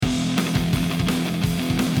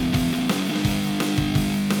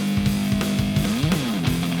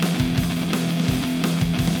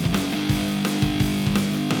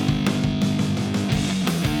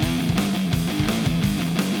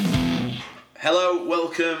Hello,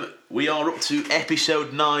 welcome. We are up to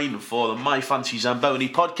episode 9 for the My Fantasy Zamboni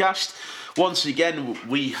podcast. Once again,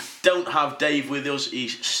 we don't have Dave with us.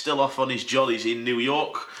 He's still off on his jollies in New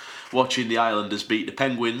York, watching the Islanders beat the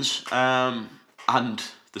Penguins and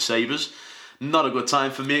the Sabres. Not a good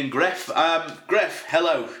time for me and Greff. Greff,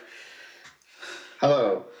 hello.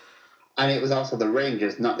 Hello. And it was also the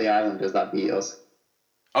Rangers, not the Islanders, that beat us.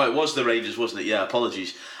 Oh, it was the Rangers, wasn't it? Yeah,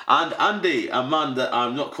 apologies. And Andy, a man that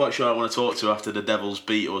I'm not quite sure I want to talk to after the Devils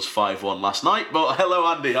beat us 5-1 last night. But hello,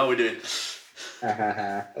 Andy. How are we doing?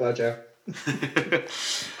 Hello, Joe.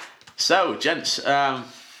 So, gents,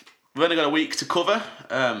 we've only got a week to cover.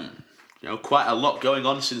 Quite a lot going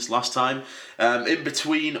on since last time. In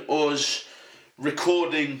between us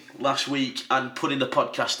recording last week and putting the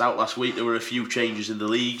podcast out last week, there were a few changes in the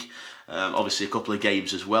league. Obviously, a couple of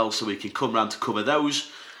games as well, so we can come round to cover those.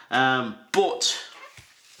 But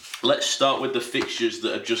let's start with the fixtures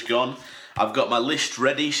that have just gone. I've got my list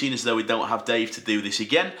ready, seeing as though we don't have Dave to do this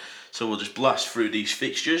again. So we'll just blast through these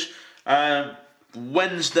fixtures.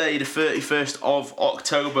 Wednesday, the 31st of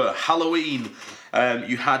October, Halloween,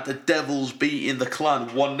 you had the Devils beating the Clan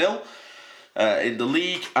 1-0 in the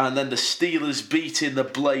league. And then the Steelers beating the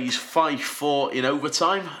Blaze 5-4 in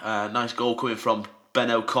overtime. Nice goal coming from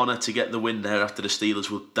Ben O'Connor to get the win there after the Steelers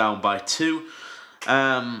were down by 2.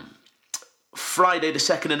 Friday the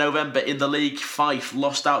 2nd of November in the league, Fife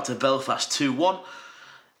lost out to Belfast 2-1.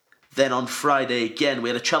 Then on Friday again we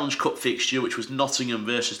had a Challenge Cup fixture which was Nottingham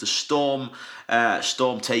versus the Storm.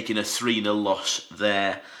 Storm taking a 3-0 loss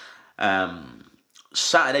there.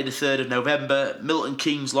 Saturday the 3rd of November, Milton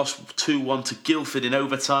Keynes lost 2-1 to Guildford in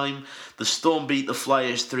overtime. The Storm beat the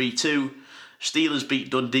Flyers 3-2. Steelers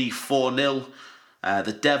beat Dundee 4-0.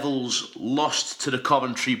 The Devils lost to the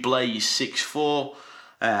Coventry Blaze 6-4,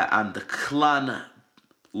 and the Clan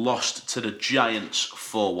lost to the Giants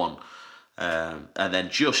 4-1. And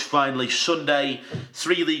then just finally Sunday,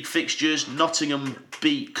 3 league fixtures. Nottingham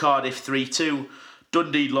beat Cardiff 3-2,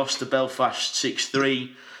 Dundee lost to Belfast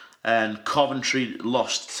 6-3, and Coventry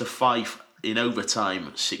lost to Fife in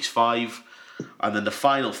overtime 6-5. And then the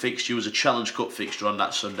final fixture was a Challenge Cup fixture on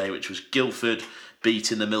that Sunday, which was Guildford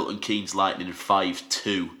beating the Milton Keynes Lightning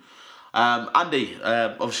 5-2. Andy,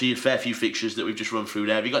 obviously a fair few fixtures that we've just run through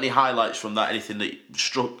there. Have you got any highlights from that? Anything that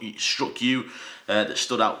struck you, that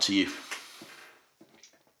stood out to you?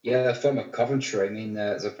 Yeah, the former Coventry. I mean,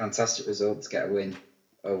 it's a fantastic result to get a win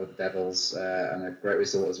over the Devils, and a great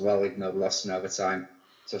result as well, even though they lost in overtime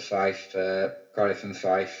to Fife, Cardiff and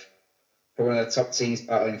Fife. Probably one of the top teams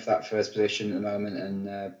battling for that first position at the moment,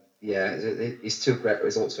 and it's 2 great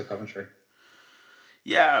results for Coventry.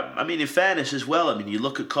 Yeah, I mean, in fairness as well, I mean, you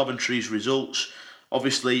look at Coventry's results,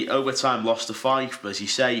 obviously overtime lost to Fife, as you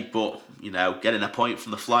say, but, getting a point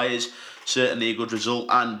from the Flyers, certainly a good result,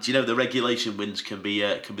 and, the regulation wins can be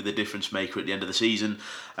the difference maker at the end of the season.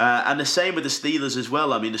 And the same with the Steelers as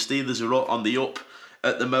well. I mean, the Steelers are on the up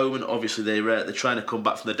at the moment. Obviously, they're trying to come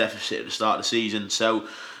back from the deficit at the start of the season, so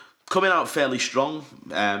coming out fairly strong.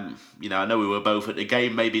 I know we were both at the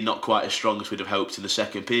game, maybe not quite as strong as we'd have hoped in the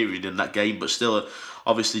second period in that game, but still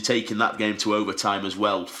obviously taking that game to overtime as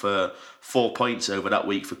well for 4 points over that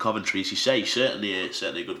week for Coventry, as you say. Certainly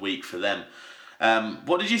a good week for them.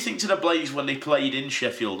 What did you think to the Blaze when they played in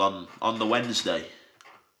Sheffield on the Wednesday?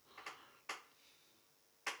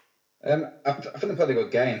 I think they played a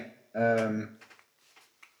good game.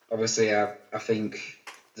 Obviously, I think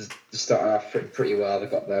they started off pretty well. They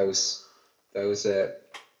got those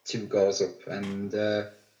 2 goals up, and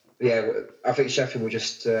I think Sheffield were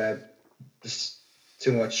just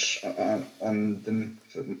too much on them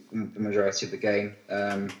for the majority of the game.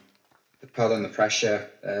 They put on the pressure,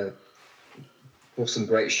 pulled some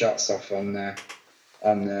great shots off on the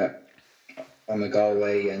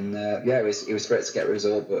goalie, and it was great to get a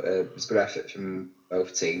result, but it was good effort from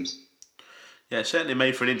both teams. Yeah, it certainly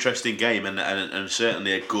made for an interesting game, and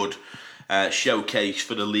certainly a good showcase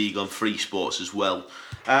for the league on Free Sports as well.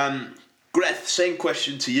 Greth, same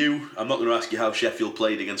question to you. I'm not going to ask you how Sheffield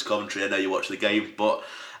played against Coventry. I know you watched the game, but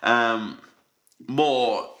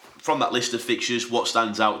more from that list of fixtures, what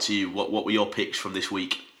stands out to you? What were your picks from this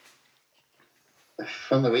week?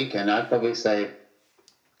 From the weekend, I'd probably say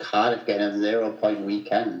Cardiff getting a 0-point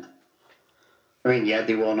weekend. I mean, yeah,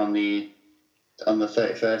 they won on the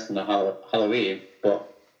 31st and the Halloween,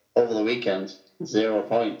 but over the weekend, 0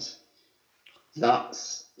 points.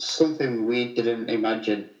 That's something we didn't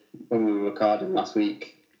imagine when we were recording last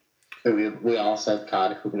week. We all said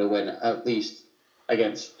Cardiff were going to win, at least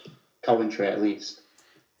against Coventry, at least.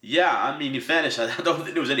 Yeah, I mean, in fairness, I don't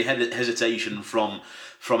think there was any hesitation from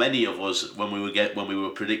any of us when we were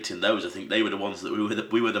predicting those. I think they were the ones that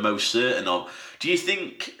we were the most certain of. Do you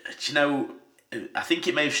think? I think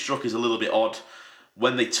it may have struck us a little bit odd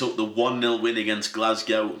when they took the 1-0 win against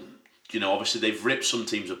Glasgow. Obviously they've ripped some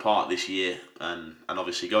teams apart this year, and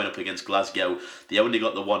obviously going up against Glasgow, they only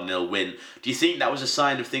got the 1-0 win. Do you think that was a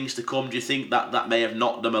sign of things to come? Do you think that may have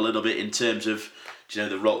knocked them a little bit in terms of,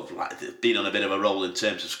 the role, like being on a bit of a roll in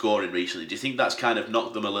terms of scoring recently? Do you think that's kind of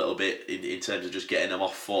knocked them a little bit in terms of just getting them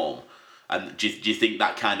off form? And do you think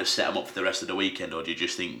that kind of set them up for the rest of the weekend, or do you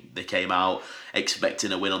just think they came out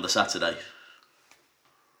expecting a win on the Saturday?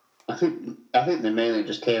 I think they mainly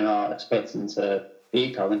just came out expecting to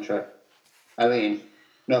beat Coventry. I mean,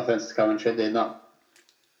 no offense to Coventry,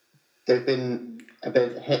 they've been a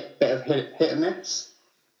bit of hit and miss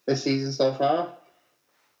this season so far.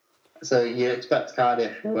 So you expect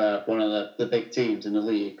Cardiff, who are one of the big teams in the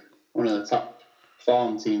league, one of the top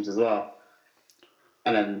form teams as well,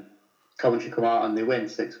 and then Coventry come out and they win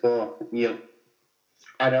 6-4.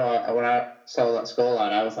 I know when I saw that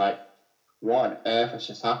scoreline, I was like, what on earth has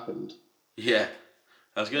just happened? Yeah,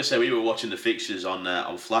 I was going to say, we were watching the fixtures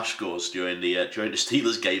on Flash Scores during the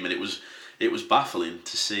Steelers game, and it was baffling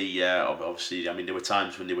to see. Obviously, I mean, there were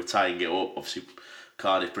times when they were tying it up. Obviously,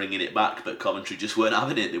 Cardiff bringing it back, but Coventry just weren't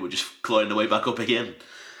having it. They were just clawing their way back up again.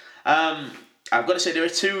 I've got to say there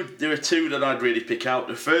are two that I'd really pick out.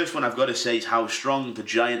 The first one I've got to say is how strong the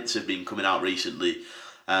Giants have been coming out recently.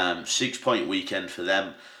 6-point weekend for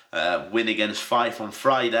them. Win against Fife on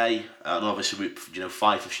Friday, and obviously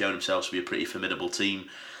Fife have shown themselves to be a pretty formidable team.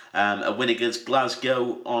 A win against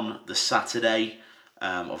Glasgow on the Saturday,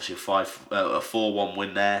 obviously a 4-1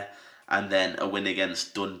 win there, and then a win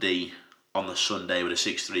against Dundee on the Sunday with a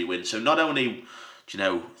 6-3 win. So not only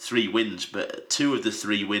 3 wins, but 2 of the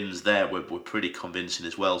 3 wins there were pretty convincing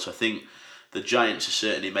as well. So I think the Giants are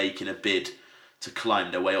certainly making a bid to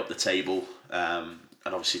climb their way up the table, and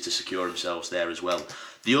obviously to secure themselves there as well.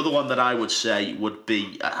 The other one that I would say would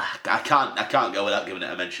be, I can't go without giving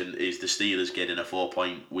it a mention, is the Steelers getting a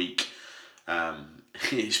 4-point week.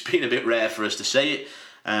 It's been a bit rare for us to say it.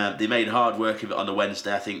 They made hard work of it on the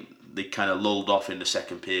Wednesday. I think they kind of lulled off in the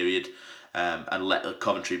second period and let the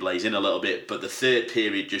Coventry blaze in a little bit. But the third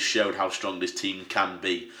period just showed how strong this team can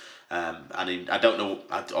be. I don't know,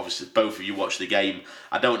 obviously both of you watched the game.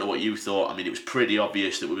 I don't know what you thought. I mean, it was pretty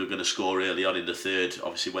obvious that we were going to score early on in the third,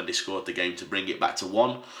 obviously when they scored the game to bring it back to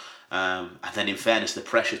 1. And then in fairness, the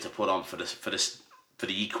pressure to put on for the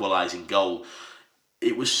equalising goal,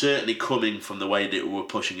 it was certainly coming from the way that we were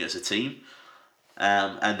pushing it as a team.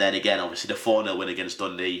 And then again, obviously the 4-0 win against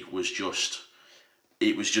Dundee was just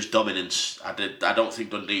dominance. I don't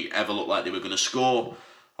think Dundee ever looked like they were going to score.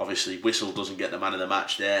 Obviously, Whistle doesn't get the man of the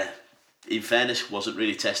match there. In fairness, wasn't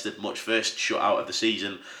really tested much. First shutout of the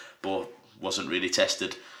season, but wasn't really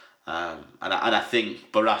tested. And I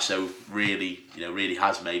think Barrasso really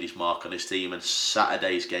has made his mark on his team. And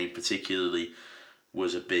Saturday's game particularly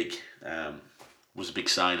was a big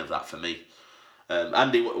sign of that for me.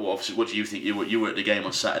 Andy, obviously, what do you think? You were at the game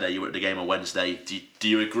on Saturday. You were at the game on Wednesday. Do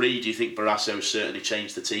you agree? Do you think Barrasso certainly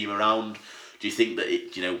changed the team around? Do you think that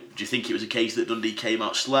do you think it was a case that Dundee came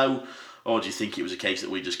out slow, or do you think it was a case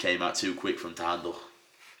that we just came out too quick for them to handle?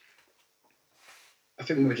 I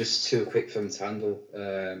think we were just too quick for them to handle.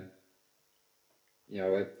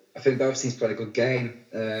 I think both teams played a good game.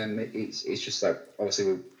 It's just like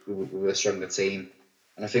obviously we were a stronger team,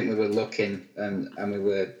 and I think we were looking and we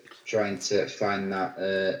were trying to find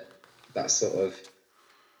that sort of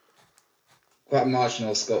quite a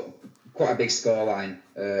marginal score, quite a big scoreline.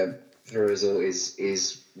 For a result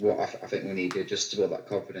is what I think we needed just to build that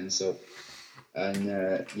confidence up. And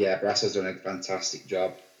Barrasso's done a fantastic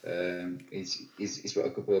job. He's got a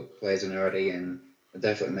couple of players in already, and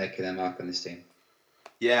they're definitely making their mark on this team.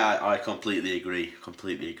 Yeah, I completely agree.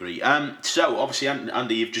 So obviously,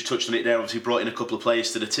 Andy, you've just touched on it there. Obviously, brought in a couple of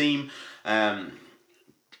players to the team.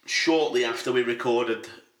 Shortly after we recorded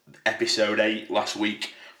episode 8 last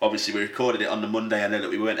week, obviously we recorded it on the Monday. I know that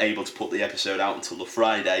we weren't able to put the episode out until the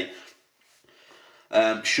Friday.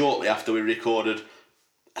 Shortly after we recorded,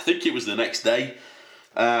 I think it was the next day,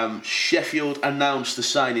 Sheffield announced the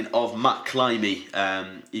signing of Matt Climie.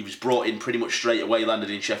 He was brought in pretty much straight away, landed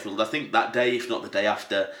in Sheffield, I think that day, if not the day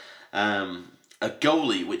after. A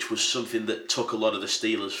goalie, which was something that took a lot of the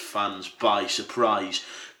Steelers fans by surprise.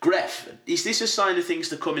 Greff, is this a sign of things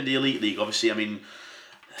to come in the Elite League? Obviously, I mean,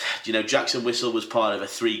 Jackson Whistle was part of a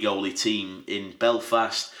 3-goalie team in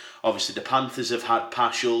Belfast. Obviously, the Panthers have had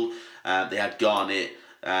Paschal. They had Garnett.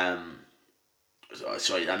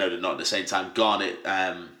 Sorry, I know they're not at the same time. Garnett,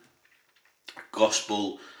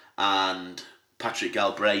 Gospel and Patrick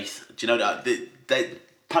Galbraith. Do you know that the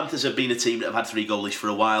Panthers have been a team that have had 3 goalies for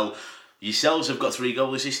a while. Yourselves have got 3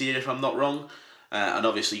 goalies this year, if I'm not wrong, and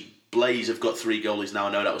obviously Blaze have got 3 goalies now.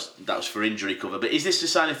 I know that was for injury cover, but is this the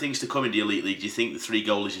sign of things to come in the Elite League? Do you think the 3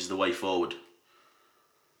 goalies is the way forward?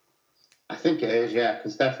 I think it is, yeah,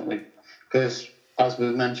 because as we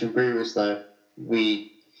mentioned previously,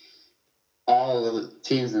 all the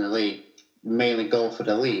teams in the league mainly go for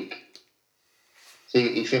the league. So you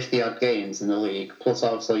get your 50 odd games in the league, plus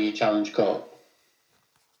also your Challenge Cup.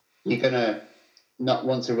 You're gonna not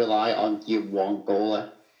want to rely on your one goalie.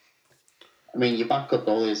 I mean, your backup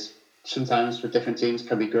goalies sometimes for different teams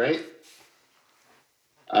can be great.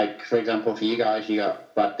 Like, for example, for you guys, you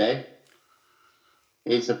got Brad Day.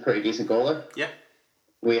 He's a pretty decent goalie. Yeah.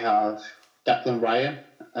 We have Declan Ryan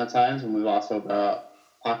at times, and we've also got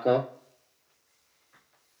Paco.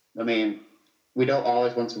 I mean, we don't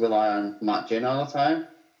always want to rely on Matt Ginn all the time.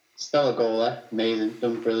 Still a goalie, amazing,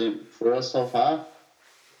 done brilliant for us so far.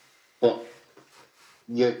 But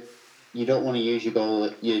you don't want to use your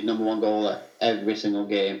number one goalie every single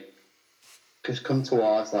game, because come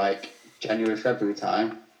towards like January, February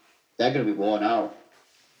time, they're going to be worn out.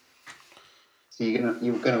 So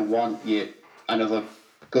you're gonna want another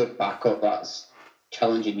good backup that's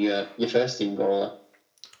challenging your first team goalie.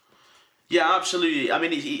 Yeah, absolutely. I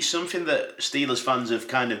mean, it's something that Steelers fans have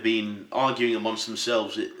kind of been arguing amongst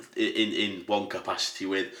themselves in one capacity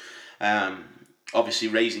with. Obviously,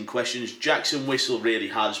 raising questions. Jackson Whistle really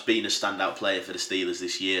has been a standout player for the Steelers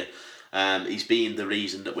this year. He's been the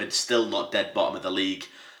reason that we're still not dead bottom of the league.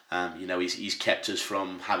 He's kept us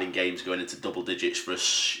from having games going into double digits for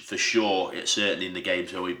sure. It's certainly in the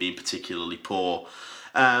games where we've been particularly poor.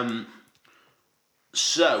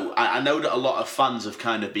 So I know that a lot of fans have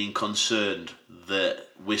kind of been concerned that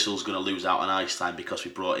Whistle's going to lose out on ice time because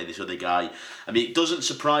we brought in this other guy. I mean, it doesn't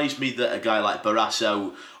surprise me that a guy like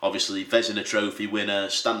Barrasso, obviously Vezina Trophy winner,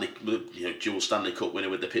 dual Stanley Cup winner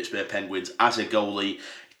with the Pittsburgh Penguins, as a goalie.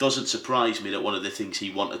 It doesn't surprise me that one of the things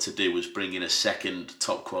he wanted to do was bring in a second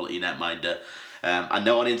top quality netminder. I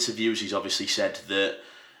know on interviews he's obviously said that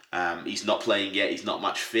he's not playing yet, he's not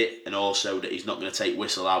match fit, and also that he's not going to take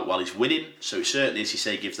Whistle out while he's winning. So it certainly, as you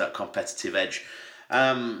say, gives that competitive edge.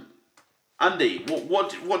 Andy,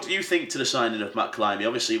 what do you think to the signing of Matt Climie?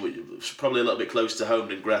 Obviously, it's probably a little bit closer to home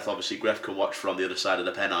than Greth. Obviously, Greth can watch from the other side of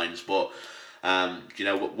the Pennines, but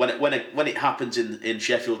when it happens in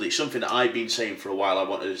Sheffield, it's something that I've been saying for a while. I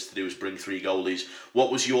wanted us to do is bring 3 goalies.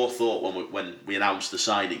 What was your thought when we announced the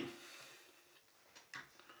signing?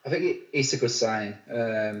 I think it's a good sign.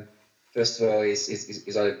 First of all, he's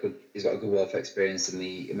got a good wealth of experience in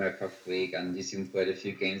the American League, and he's even played a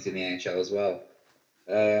few games in the NHL as well.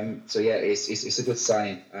 So yeah, it's a good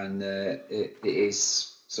sign, and it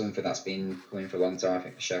is something that's been coming for a long time. I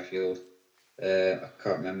think for Sheffield, I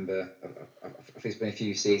can't remember. I think it's been a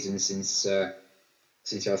few seasons since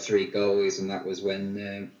you had 3 goalies, and that was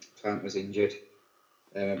when Plant was injured.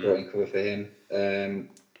 I brought in cover for him.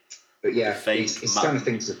 But yeah, it's kind of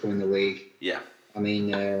things that come in the league. Yeah. I mean,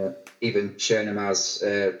 even Chernham has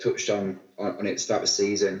touched on it at the start of the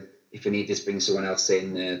season. If we needed to bring someone else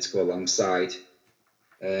in to go alongside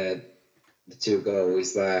the 2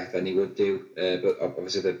 goalies there, then he would do. But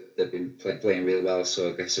obviously they've been playing really well, so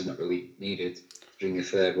I guess they're not really needed to bring a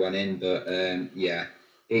third one in. But yeah,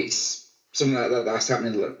 it's something that's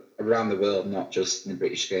happening around the world, not just in the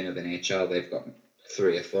British game of the NHL. They've got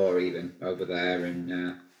 3 or 4 even over there,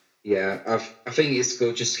 and yeah, I think it's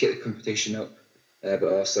good just to get the competition up, but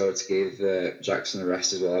also to give Jackson a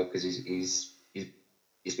rest as well, because he's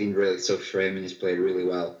been really tough for him and he's played really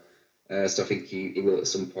well. So I think he will at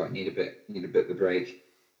some point need a bit of a break.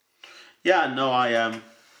 Yeah, no,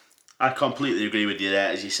 I completely agree with you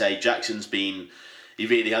there. As you say, he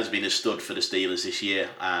really has been a stud for the Steelers this year,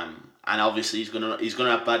 and obviously he's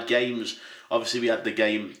gonna have bad games. Obviously, we had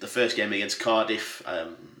the first game against Cardiff.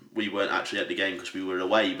 We weren't actually at the game because we were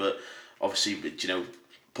away, but obviously,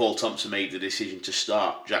 Paul Thompson made the decision to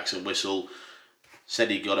start Jackson Whistle.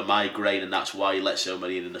 Said he got a migraine, and that's why he let so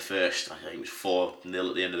many in the first. I think it was 4-0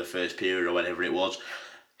 at the end of the first period or whatever it was.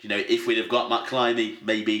 If we'd have got Matt Climie,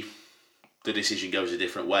 maybe the decision goes a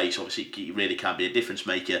different way. So obviously, he really can be a difference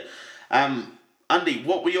maker. Andy,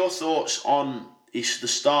 what were your thoughts on the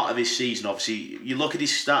start of his season? Obviously, you look at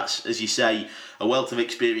his stats, as you say, a wealth of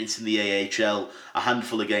experience in the AHL, a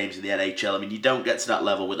handful of games in the NHL. I mean, you don't get to that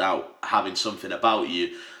level without having something about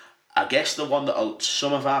you. I guess the one that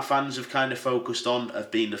some of our fans have kind of focused on have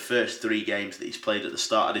been the first 3 games that he's played at the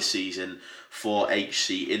start of this season for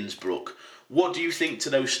HC Innsbruck. What do you think to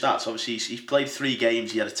those stats? Obviously, he's played 3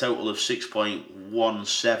 games. He had a total of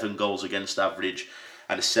 6.17 goals against average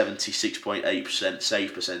and a 76.8%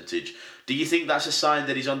 save percentage. Do you think that's a sign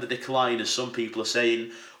that he's on the decline, as some people are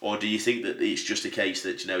saying, or do you think that it's just a case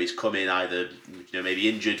that he's come in either maybe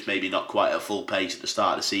injured, maybe not quite at full pace at the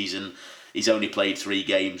start of the season? He's only played 3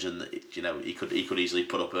 games, and he could easily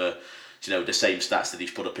put up the same stats that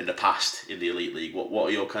he's put up in the past in the Elite League. What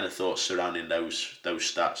are your kind of thoughts surrounding those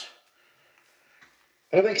stats?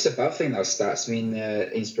 I don't think it's a bad thing, those stats. I mean,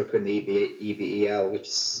 Innsbruck in the EBEL, which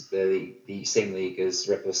is the same league as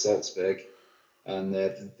Red Bull Salzburg, and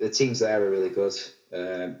the teams there are really good.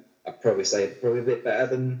 I'd probably say probably a bit better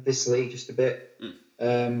than this league, just a bit.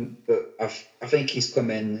 But I think he's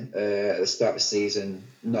come in at the start of the season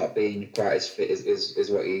not being quite as fit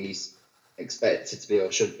as what he's expected to be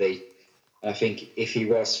or should be. And I think if he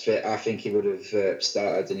was fit, I think he would have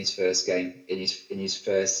started in his first game, in his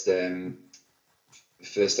first time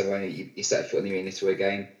when he set foot in the arena to a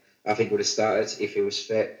game. I think he would have started if he was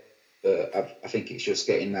fit. But I think it's just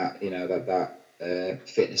getting that that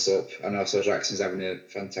fitness up. And also Jackson's having a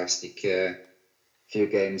fantastic few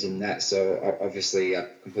games in net, so obviously I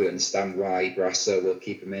completely understand why Brasso will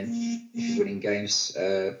keep him in if he's winning games.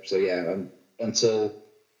 So yeah, until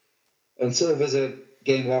there's a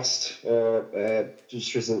game lost or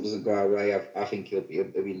just result doesn't go our way, I think he'll be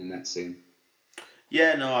in the net soon.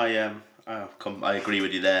 Yeah, no, I agree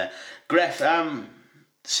with you there. Gref,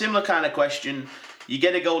 similar kind of question. You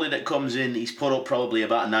get a goalie that comes in, he's put up probably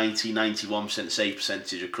about 91% save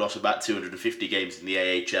percentage across about 250 games in the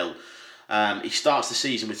AHL. He starts the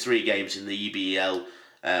season with 3 games in the EBEL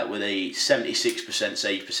with a 76%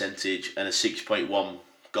 save percentage and a 6.1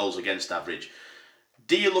 goals against average.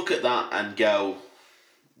 Do you look at that and go,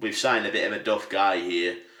 we've signed a bit of a duff guy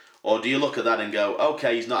here? Or do you look at that and go,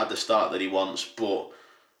 okay, he's not had the start that he wants, but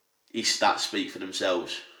his stats speak for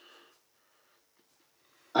themselves?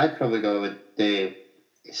 I'd probably go with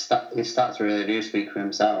his stats really do speak for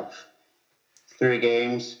himself. 3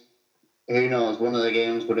 games. Who knows? One of the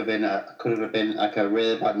games could have been like a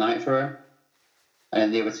really bad night for him,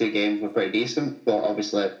 and the other 2 games were pretty decent. But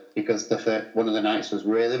obviously, because one of the nights was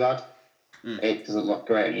really bad, it doesn't look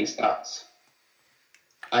great in his stats.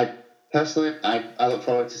 I look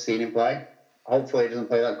forward to seeing him play. Hopefully, he doesn't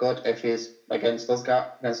play that good if he's against us.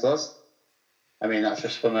 I mean, that's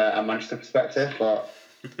just from a Manchester perspective, but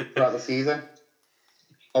throughout the season,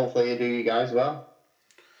 hopefully, you do you guys well.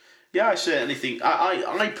 Yeah, I certainly think.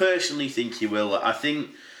 I personally think he will. I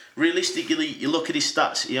think, realistically, you look at his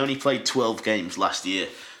stats, he only played 12 games last year.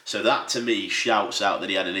 So that, to me, shouts out that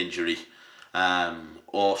he had an injury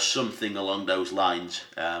or something along those lines.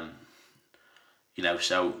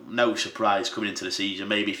 So no surprise coming into the season.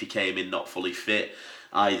 Maybe if he came in not fully fit,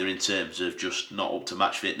 either in terms of just not up to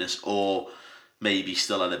match fitness or maybe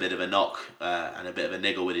still had a bit of a knock and a bit of a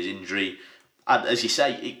niggle with his injury. And as you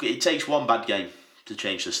say, it takes one bad game to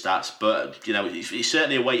change the stats, but it's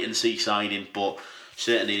certainly a wait and see signing, but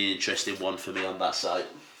certainly an interesting one for me on that side.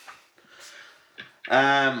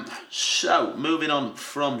 So moving on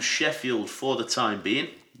from Sheffield for the time being,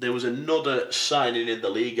 there was another signing in the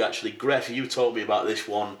league actually. Gref, you told me about this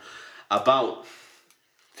one about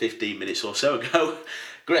 15 minutes or so ago.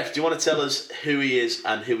 Gref, do you want to tell us who he is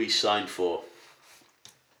and who he's signed for?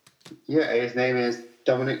 Yeah, his name is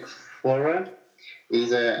Dominik Floran.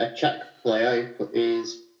 He's a Czech player.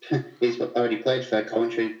 He's already played for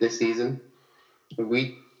Coventry this season. I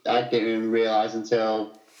didn't even realise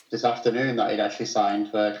until this afternoon that he'd actually signed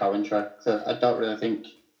for Coventry. So I don't think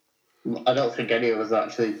any of us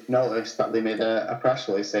actually noticed that they made a press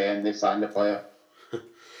release saying they signed a player.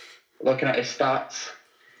 Looking at his stats,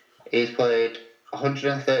 he's played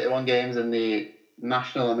 131 games in the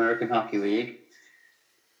National American Hockey League.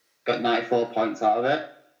 Got 94 points out of it.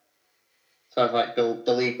 So it's like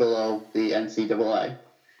the league below the NCAA.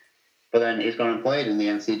 But then he's gone and played in the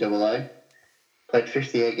NCAA, played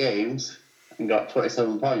 58 games, and got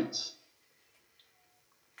 27 points.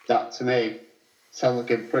 That, to me, sounds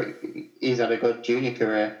like he's had a good junior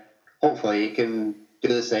career. Hopefully he can do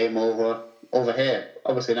the same over here.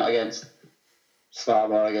 Obviously not against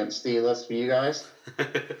Slavia, against Steelers for you guys.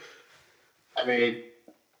 I mean,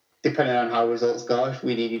 depending on how results go, if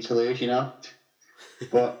we need you to lose,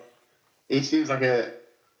 But he seems like a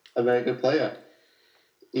very good player.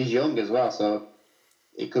 He's young as well, so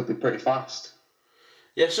he could be pretty fast.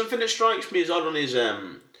 Yeah, something that strikes me as odd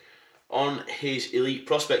on his Elite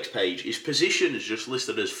Prospects page, his position is just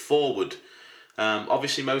listed as forward.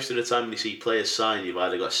 Obviously, most of the time when you see players sign, you've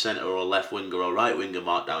either got a centre or a left winger or right winger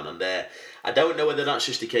marked down on there. I don't know whether that's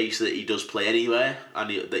just the case that he does play anywhere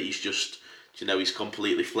and that he's just he's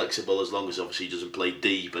completely flexible as long as obviously he doesn't play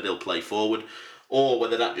D, but he'll play forward. Or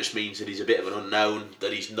whether that just means that he's a bit of an unknown,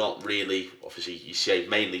 that he's not really, obviously you say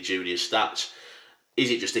mainly junior stats.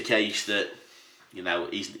 Is it just a case that,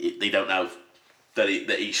 they don't know that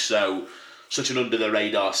he's such an under the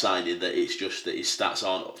radar signing that it's just that his stats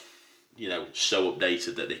aren't, so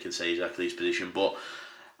updated that they can say exactly his position. But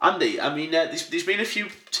Andy, I mean, there's been a few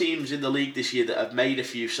teams in the league this year that have made a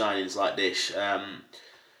few signings like this. And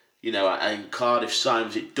Cardiff signed,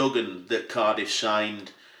 was it Duggan that Cardiff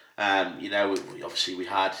signed? Obviously we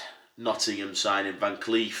had Nottingham signing Van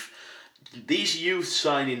Cleef. These youth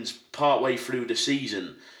signings partway through the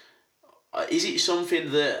season, is it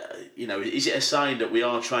something that, is it a sign that we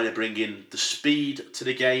are trying to bring in the speed to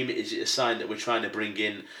the game? Is it a sign that we're trying to bring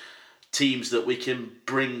in teams that we can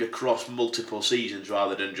bring across multiple seasons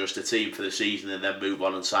rather than just a team for the season and then move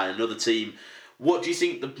on and sign another team? What do you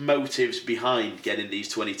think the motives behind getting these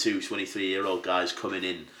 22, 23-year-old guys coming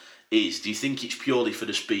in is? Do you think it's purely for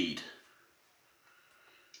the speed?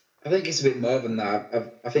 I think it's a bit more than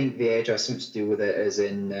that. I think the age has something to do with it, as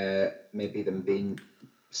in maybe them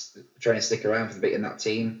trying to stick around for a bit in that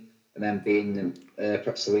team, and then being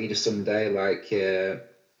perhaps the leader someday, like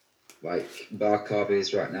Barkov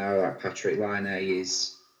is right now, like Patrick Laine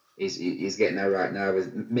is getting there right now.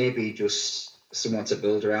 Maybe just someone to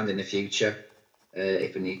build around in the future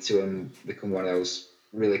if we need to, and become one of those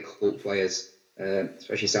really cool players.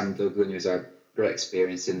 Especially Sam Duggan, who's had great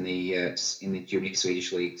experience in the junior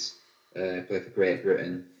Swedish leagues, play for Great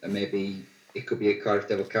Britain, and maybe it could be a Cardiff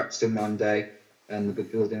Devil captain one day, and we'll be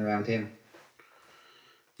building around him.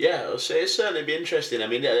 Yeah, I'll say it's certainly be interesting. I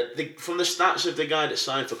mean, from the stats of the guy that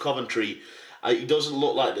signed for Coventry, he doesn't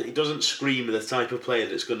look like that. He doesn't scream the type of player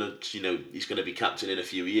that's gonna, he's gonna be captain in a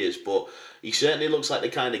few years. But he certainly looks like the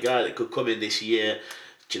kind of guy that could come in this year,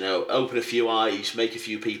 open a few eyes, make a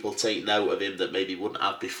few people take note of him that maybe wouldn't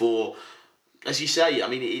have before. As you say, I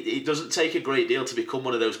mean, it doesn't take a great deal to become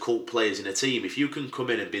one of those cult players in a team. If you can come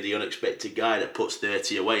in and be the unexpected guy that puts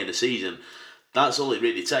 30 away in a season, that's all it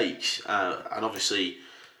really takes. And obviously,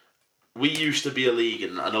 we used to be a league,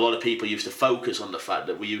 and a lot of people used to focus on the fact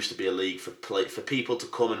that we used to be a league for people to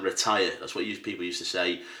come and retire. That's what people used to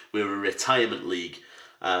say. We were a retirement league.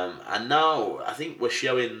 And now, I think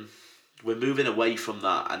we're moving away from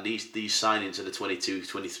that, and these signings of the 22,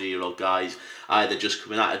 23-year-old guys, either just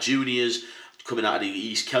coming out of juniors, coming out of the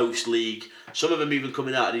East Coast League, some of them even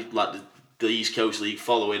coming out of the East Coast League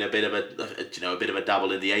following a bit of a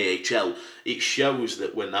dabble in the AHL. It shows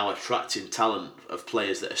that we're now attracting talent of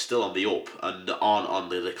players that are still on the up and aren't on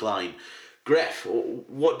the decline. Gref,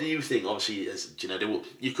 what do you think? Obviously,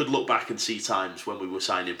 you could look back and see times when we were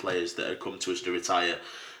signing players that had come to us to retire.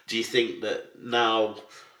 Do you think that now,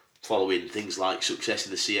 following things like success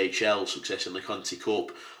in the CHL, success in the Conti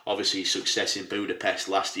Cup, obviously success in Budapest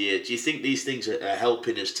last year, do you think these things are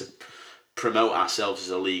helping us to promote ourselves as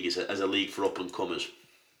a league, as a league for up and comers?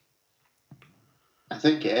 I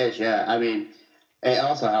think it is, yeah. I mean, it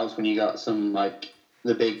also helps when you got some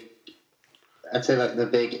the big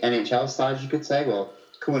NHL stars, you could say. Well,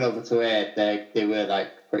 coming over to here, they were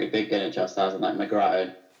pretty big NHL stars, like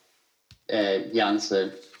McGrattan,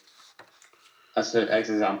 Janssen, as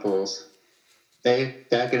examples. They're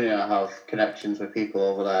going to have connections with people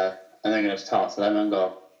over there, and they're going to talk to them and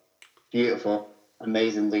go, beautiful,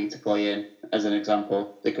 amazing league to play in, as an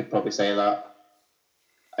example. They could probably say that.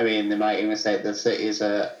 I mean, they might even say the cities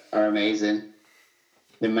are amazing.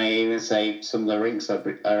 They may even say some of the rinks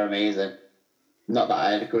are amazing. Not that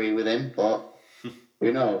I'd agree with him, but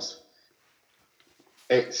who knows?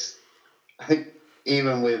 I think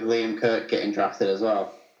even with Liam Kirk getting drafted as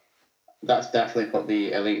well, that's definitely put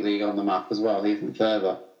the Elite League on the map as well, even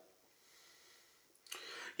further.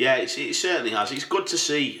 Yeah, it certainly has. It's good to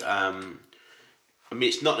see. I mean,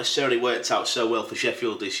 it's not necessarily worked out so well for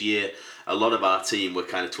Sheffield this year. A lot of our team were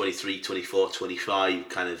kind of 23, 24, 25,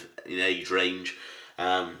 kind of in age range.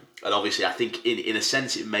 And obviously, I think in a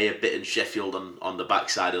sense, it may have bitten Sheffield on the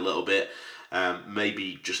backside a little bit.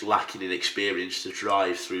 Maybe just lacking in experience to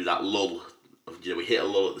drive through that lull. We hit a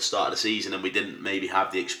lull at the start of the season, and we didn't maybe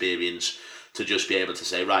have the experience to just be able to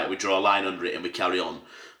say, right, we draw a line under it and we carry on.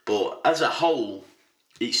 But as a whole,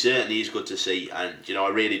 it certainly is good to see, and I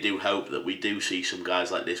really do hope that we do see some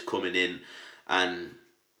guys like this coming in and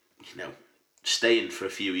staying for a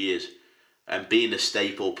few years and being the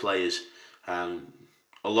staple players.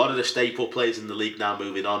 A lot of the staple players in the league now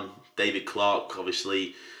moving on. David Clark,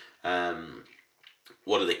 obviously,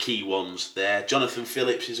 one of the key ones there. Jonathan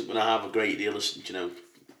Phillips isn't going to have a great deal of,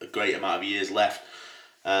 a great amount of years left.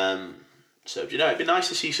 So it'd be nice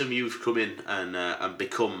to see some youth come in and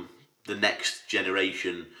become the next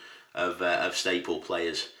generation of staple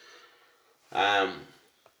players.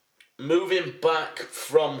 Moving back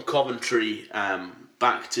from Coventry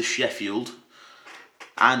back to Sheffield,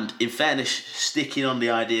 and in fairness, sticking on the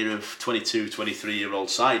idea of 22, 23-year-old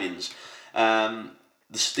signings,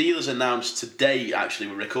 the Steelers announced today, actually,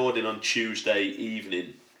 we're recording on Tuesday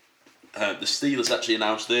evening, the Steelers actually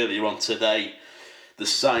announced earlier on today the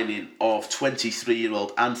signing of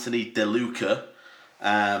 23-year-old Anthony DeLuca.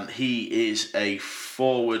 He is a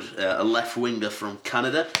forward, a left winger from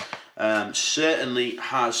Canada. Certainly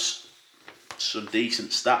has some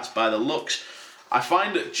decent stats by the looks. I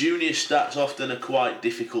find that junior stats often are quite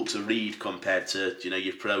difficult to read compared to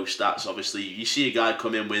your pro stats. Obviously, you see a guy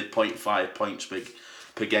come in with 0.5 points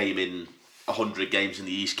per game in 100 games in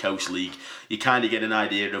the East Coast League. You kind of get an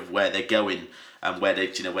idea of where they're going and where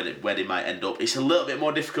they might end up. It's a little bit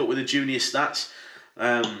more difficult with the junior stats.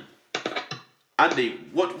 Andy,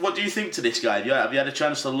 what do you think to this guy? Have you had a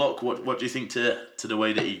chance to look? What do you think to the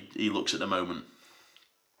way that he looks at the moment?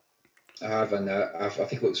 I have, and I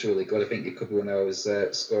think it looks really good. I think it could be one of those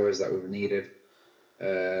scorers that we've needed.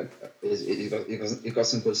 He's got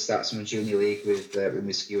some good stats from the junior league with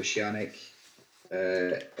Rimsky Oceanic.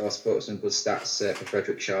 Also put some good stats for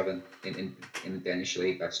Frederick Chauvin in the Danish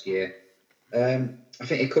league last year. I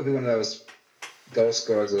think it could be one of those goal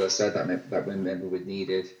scorers, as I said, that maybe we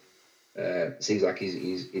needed. Seems like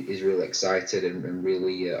he's really excited and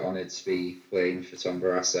really honoured to be playing for Tom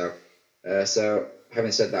Barrasso. So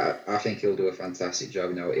having said that, I think he'll do a fantastic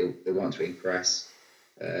job. He'll want to impress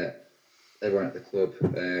everyone at the club,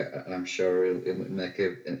 and I'm sure he'll make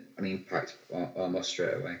an impact almost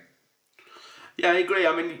straight away. Yeah, I agree.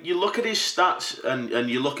 I mean, you look at his stats and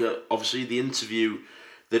you look at, obviously, the interview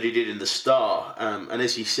that he did in the Star, and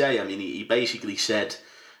as you say, I mean, he basically said,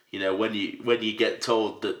 when you get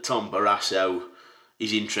told that Tom Barrasso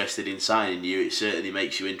is interested in signing you, it certainly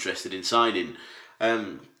makes you interested in signing.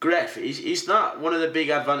 Gref, is that one of the big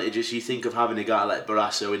advantages you think of having a guy like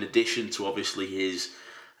Barrasso, in addition to obviously his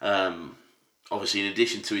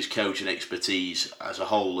coaching expertise as a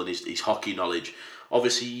whole and his hockey knowledge?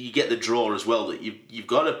 Obviously, you get the draw as well that you've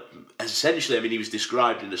got to, essentially, I mean, he was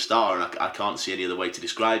described in the Star, and I can't see any other way to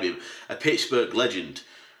describe him, a Pittsburgh legend,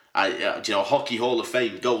 a Hockey Hall of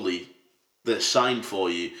Fame goalie that's signed for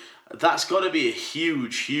you. That's got to be a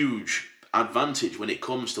huge, huge advantage when it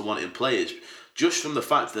comes to wanting players. Just from the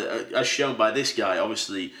fact that, as shown by this guy,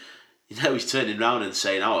 obviously, he's turning around and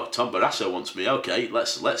saying, "Oh, Tom Barrasso wants me. Okay,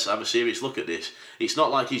 let's have a serious look at this." It's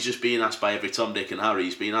not like he's just being asked by every Tom, Dick, and Harry.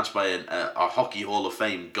 He's being asked by a Hockey Hall of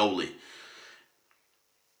Fame goalie.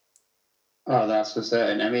 Oh, that's for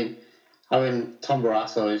certain. I mean, having Tom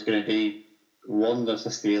Barrasso is going to do wonders for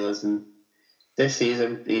Steelers, and this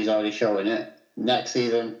season he's already showing it. Next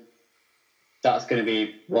season, that's going to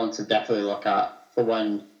be one to definitely look at for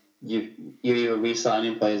when you're either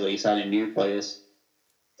re-signing players or you're signing new players.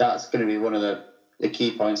 That's going to be one of the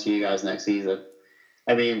key points for you guys next season.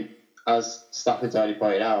 I mean, as Stafford's already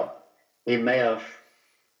pointed out, he may have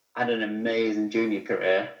had an amazing junior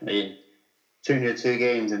career. I mean, 202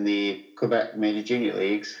 games in the Quebec Major Junior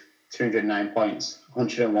Leagues, 209 points,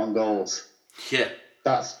 101 goals. Yeah.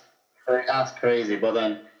 That's crazy. But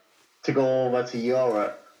then to go over to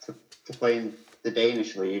Europe to play in the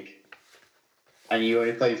Danish league, and you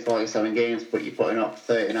only played 47 games, but you're putting up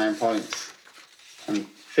 39 points, and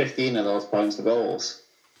 15 of those points are goals.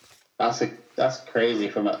 That's crazy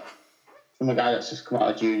from a guy that's just come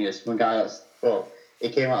out of juniors. From a guy he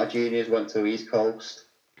came out of juniors, went to East Coast,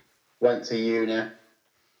 went to uni, and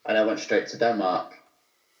then went straight to Denmark.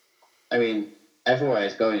 I mean, everywhere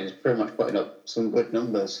he's going, he's pretty much putting up some good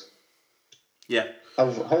numbers. Yeah.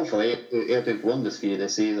 Hopefully, he'll do wonders for you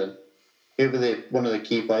this season. He'll be one of the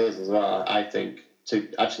key players as well, I think, to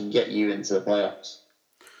actually get you into the playoffs.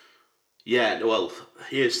 Yeah, well,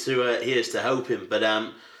 here's to hoping. But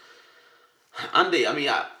Andy, I mean,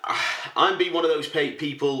 I'm being one of those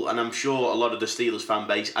people, and I'm sure a lot of the Steelers fan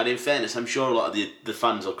base, and in fairness, I'm sure a lot of the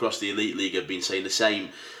fans across the Elite League have been saying the same,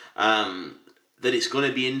 that it's going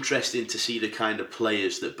to be interesting to see the kind of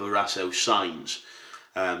players that Barrasso signs.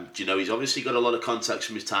 He's obviously got a lot of contacts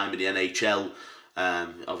from his time in the NHL.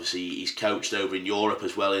 Obviously, he's coached over in Europe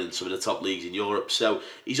as well, in some of the top leagues in Europe. So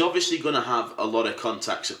he's obviously going to have a lot of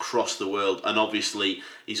contacts across the world. And obviously,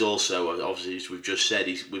 he's also, as we've just said,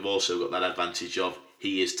 we've also got that advantage of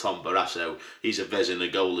he is Tom Barrasso. He's a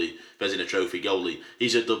Vezina Trophy goalie.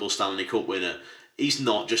 He's a double Stanley Cup winner. He's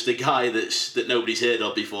not just a guy that nobody's heard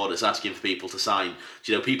of before that's asking for people to sign.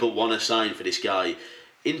 People want to sign for this guy.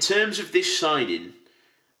 In terms of this signing,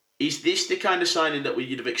 is this the kind of signing that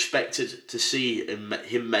you'd have expected to see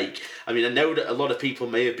him make? I mean, I know that a lot of people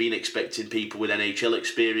may have been expecting people with NHL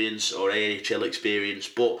experience or AHL experience,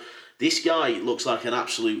 but this guy looks like an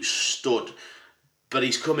absolute stud. But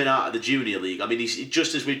he's coming out of the junior league. I mean, he's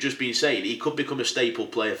just as we've just been saying, he could become a staple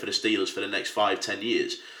player for the Steelers for the next 5-10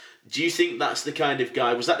 years. Do you think that's the kind of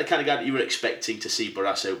guy? Was that the kind of guy that you were expecting to see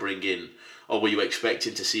Barrasso bring in? Or were you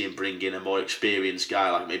expecting to see him bring in a more experienced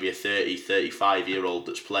guy, like maybe a 30, 35-year-old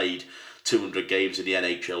that's played 200 games in the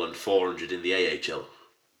NHL and 400 in the AHL?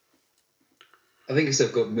 I think it's a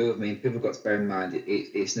good move. I mean, people have got to bear in mind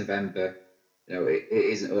it's November. You know, it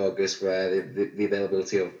isn't August where the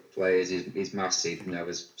availability of players is massive. You know,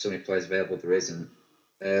 there's so many players available, there isn't.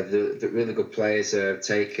 The really good players are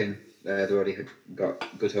taken. They've already got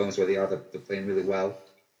good homes where they are. They're playing really well.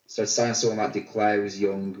 So to sign someone like Declare, who's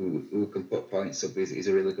young, who can put points up, is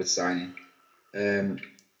a really good signing.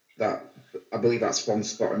 That I believe that's one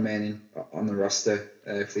spot remaining on the roster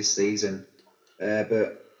for this season.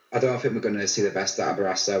 But I don't think we're going to see the best out of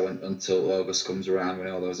Barrasso until August comes around, when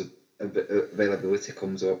all those availability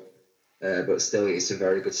comes up. But still, it's a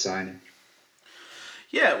very good signing.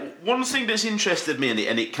 Yeah, one thing that's interested me in it,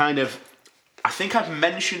 and it kind of, I think I've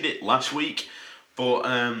mentioned it last week, but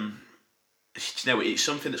it's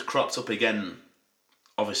something that's cropped up again,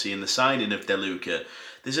 obviously in the signing of DeLuca.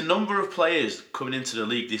 There's a number of players coming into the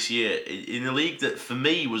league this year, in a league that for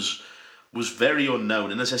me was very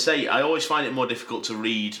unknown. And as I say, I always find it more difficult to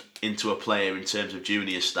read into a player in terms of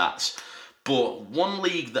junior stats. But one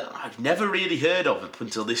league that I've never really heard of up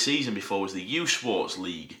until this season before was the U Sports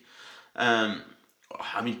League.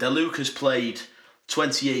 I mean, DeLuca's played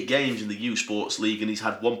 28 games in the U Sports League and he's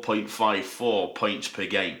had 1.54 points per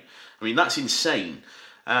game. I mean, that's insane.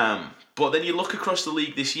 But then you look across the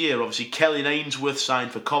league this year, obviously Kellen Ainsworth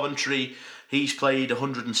signed for Coventry. He's played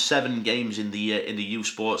 107 games in the U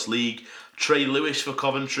Sports League. Trey Lewis for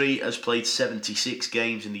Coventry has played 76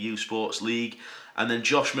 games in the U Sports League. And then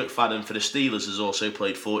Josh McFadden for the Steelers has also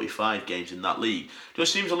played 45 games in that league. It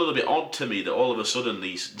just seems a little bit odd to me that all of a sudden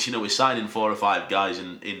we're signing 4 or 5 guys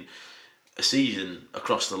in a season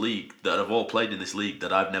across the league that have all played in this league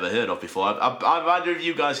that I've never heard of before. Have either of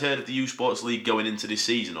you guys heard of the U Sports League going into this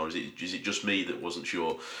season, or is it just me that wasn't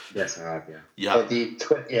sure? Yes, I have, yeah. Yeah. Well, the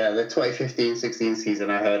 2015-16 season,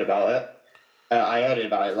 I heard about it. I heard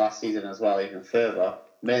about it last season as well, even further,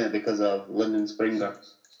 mainly because of Lyndon Springer.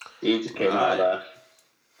 He just came out of there.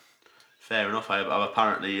 Fair enough. I've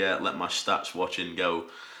apparently let my stats watching go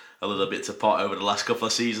a little bit to pot over the last couple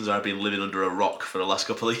of seasons. I've been living under a rock for the last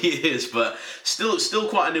couple of years, but still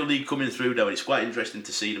quite a new league coming through though. It's quite interesting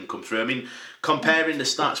to see them come through. I mean, comparing the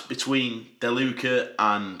stats between DeLuca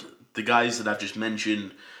and the guys that I've just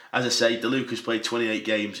mentioned, as I say, DeLuca's played 28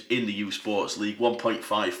 games in the U Sports League,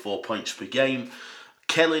 1.54 points per game.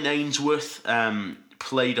 Kellen Ainsworth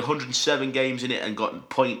played 107 games in it and got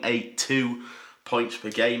 0.82 points per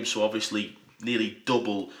game, so obviously nearly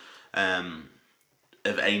double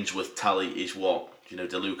of Ainsworth tally is what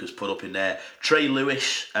DeLuca's put up in there. Trey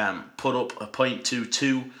Lewis put up a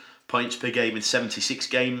 0.22 points per game in 76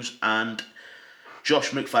 games, and Josh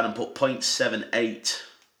McFadden put 0.78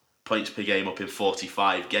 points per game up in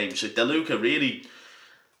 45 games. So DeLuca really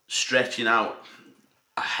stretching out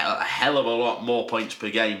a hell of a lot more points per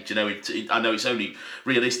game. I know it's only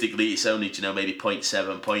realistically maybe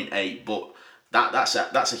 0.7, 0.8, but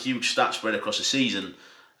that's a huge stat spread across a season.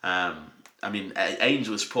 I mean,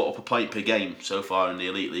 Ainsworth's put up a point per game so far in the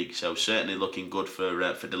Elite League, so certainly looking good for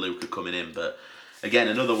DeLuca coming in. But again,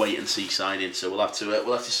 another wait and see signing, so we'll have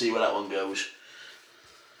to see where that one goes.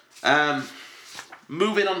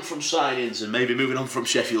 Moving on from signings and maybe moving on from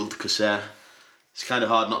Sheffield, because it's kind of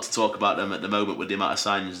hard not to talk about them at the moment with the amount of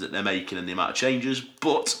signings that they're making and the amount of changes.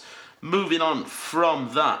 But moving on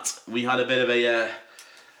from that, we had a bit of a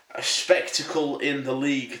spectacle in the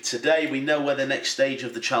league today. We know where the next stage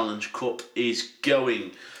of the Challenge Cup is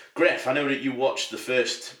going. Gref, I know that you watched the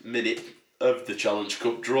first minute of the Challenge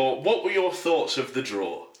Cup draw. What were your thoughts of the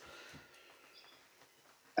draw?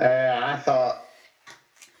 I thought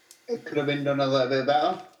it could have been done a little bit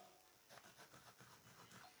better.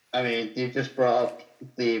 I mean, you just brought up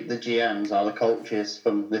the GMs or the coaches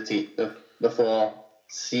from the 4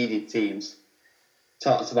 seeded teams.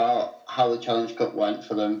 Talked about how the Challenge Cup went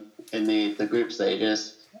for them in the group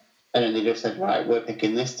stages, and then they just said, right, we're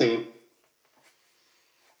picking this team.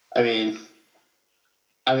 I mean,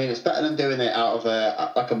 it's better than doing it out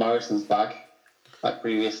of a Morrison's bag, like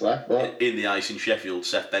previously. But in the ice in Sheffield,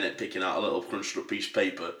 Seth Bennett picking out a little crunched up piece of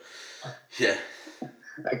paper. Yeah.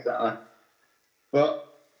 Exactly. But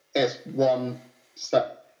it's one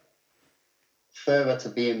step further to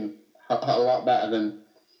being a lot better than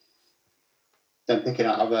than picking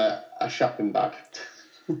out of a shopping bag.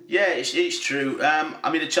 Yeah, it's true.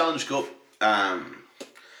 The Challenge Cup,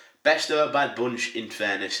 best of a bad bunch, in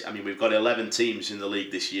fairness. We've got 11 teams in the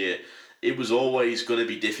league this year. It was always going to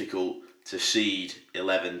be difficult to seed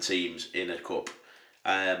 11 teams in a cup.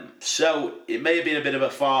 So it may have been a bit of a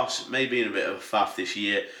farce, maybe a bit of a faff this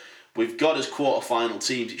year. We've got as quarter-final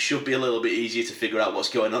teams. It should be a little bit easier to figure out what's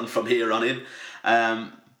going on from here on in.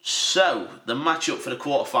 So the matchup for the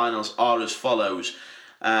quarter-finals are as follows.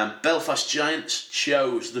 Belfast Giants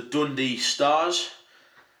chose the Dundee Stars.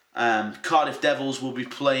 Cardiff Devils will be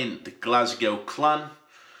playing the Glasgow Clan.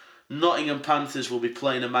 Nottingham Panthers will be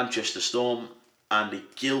playing the Manchester Storm. And the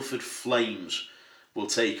Guildford Flames will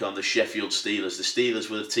take on the Sheffield Steelers. The Steelers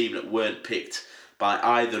were the team that weren't picked by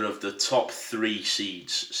either of the top 3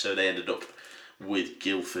 seeds, so they ended up with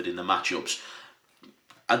Guildford in the matchups.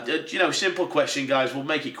 Simple question, guys. We'll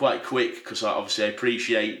make it quite quick because obviously I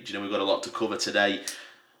appreciate, we've got a lot to cover today.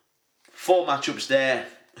 4 matchups there.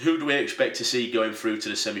 Who do we expect to see going through to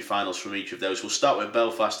the semi-finals from each of those? We'll start with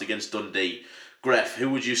Belfast against Dundee. Gref, who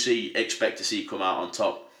would you expect to see come out on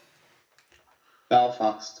top?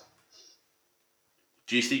 Belfast.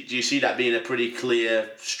 Do you see that being a pretty clear,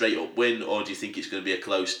 straight up win, or do you think it's going to be a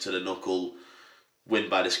close to the knuckle win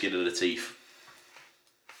by the skin of the teeth?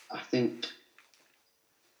 I think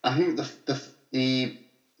the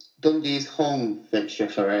Dundee's home fixture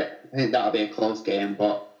for it, I think that'll be a close game,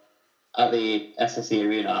 but at the SSE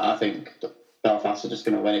Arena, I think Belfast are just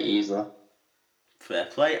going to win it easily. Fair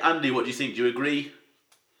play. Andy, what do you think? Do you agree?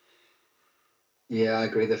 Yeah, I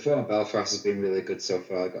agree. The form of Belfast has been really good so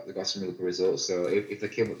far. They got some really good results. So if they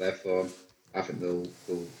keep up their form, I think they'll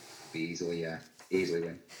be easily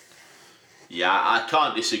win. Yeah, I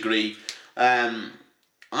can't disagree.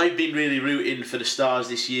 I've been really rooting for the Stars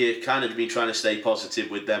this year. Kind of been trying to stay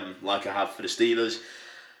positive with them, like I have for the Steelers.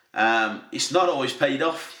 It's not always paid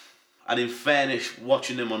off. And in fairness,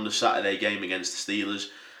 watching them on the Saturday game against the Steelers,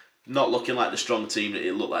 not looking like the strong team that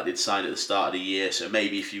it looked like they'd signed at the start of the year, so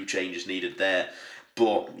maybe a few changes needed there.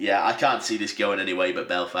 But yeah, I can't see this going anyway but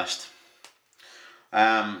Belfast.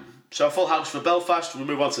 So a full house for Belfast. We'll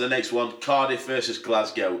move on to the next one, Cardiff versus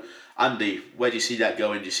Glasgow. Andy, where do you see that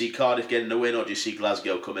going? Do you see Cardiff getting the win, or do you see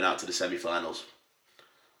Glasgow coming out to the semi-finals?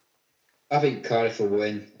 I think Cardiff will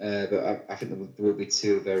win, but I think there will be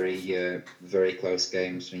 2 very, very close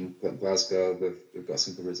games. Glasgow, we've got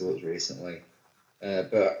some good results recently,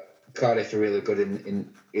 but Cardiff are really good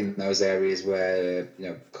in those areas where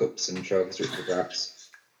cups and trophies are up for grabs.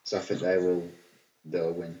 So I think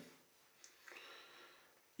they'll win.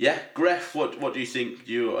 Yeah, Gref, what do you think?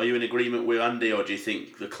 Are you in agreement with Andy, or do you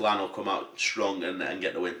think the Clan will come out strong and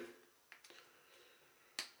get the win?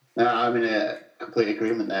 No, I'm in a complete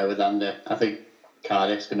agreement there with Andy. I think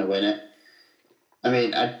Cardiff's going to win it.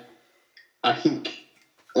 I think,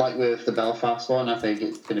 like with the Belfast one, I think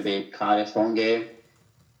it's going to be Cardiff's home game.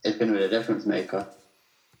 It's going to be a difference maker.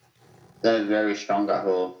 They're very strong at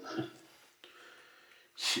home.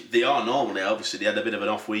 They are normally, obviously. They had a bit of an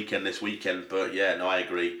off weekend this weekend, but yeah, no, I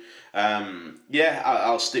agree.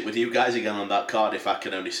 I'll stick with you guys again on that. Cardiff, I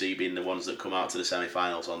can only see being the ones that come out to the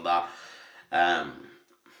semi-finals on that.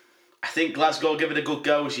 I think Glasgow will give it a good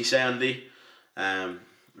go, as you say, Andy.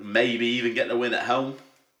 Maybe even get the win at home.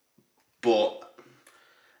 But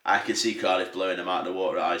I can see Cardiff blowing them out of the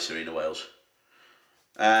water at Ice Arena, Wales.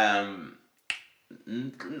 On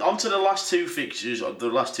to the last 2 fixtures, or the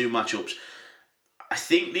last 2 matchups. I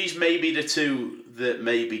think these may be the 2 that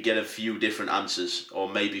maybe get a few different answers, or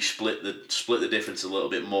maybe split the difference a little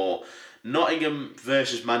bit more. Nottingham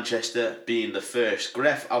versus Manchester being the first.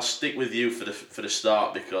 Gref, I'll stick with you for the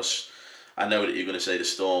start because I know that you're going to say the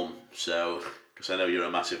Storm. So because I know you're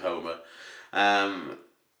a massive homer.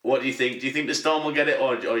 What do you think? Do you think the Storm will get it,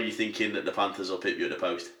 or are you thinking that the Panthers will pip you at the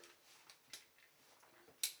post?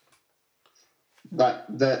 Like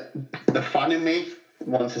the fan in me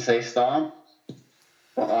wants to say Storm,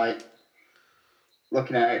 but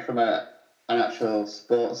looking at it from an actual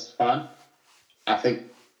sports fan, I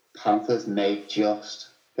think Panthers may just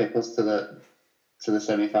pick us to the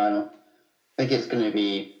semi-final. I think it's going to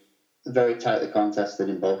be very tightly contested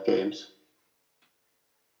in both games.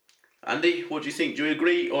 Andy, what do you think? Do you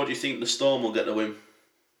agree, or do you think the Storm will get the win?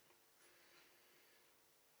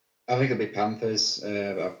 I think it'll be Panthers.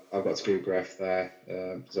 I've got to agree with Gref there.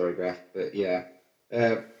 Sorry, Gref, but yeah,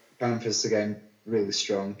 Panthers again really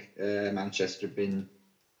strong. Manchester have been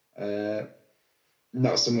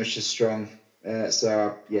not so much as strong.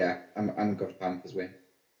 So yeah, I'm going to Panthers win.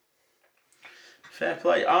 Fair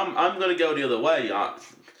play. I'm going to go the other way. I'll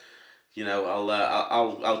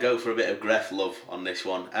go for a bit of Gref love on this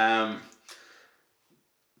one.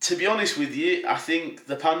 To be honest with you, I think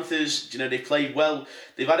the Panthers, they played well.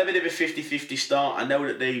 They've had a bit of a 50-50 start. I know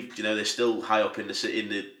that they're still high up in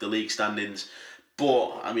the league standings.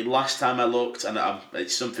 But, I mean, last time I looked, and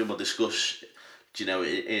it's something we'll discuss, in a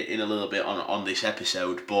little bit on this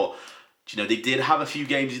episode, but, they did have a few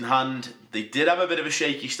games in hand. They did have a bit of a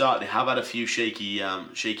shaky start. They have had a few shaky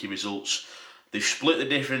results. They've split the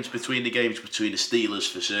difference between the games between the Steelers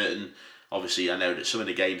for certain. Obviously, I know that some of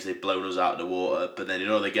the games they've blown us out of the water, but then in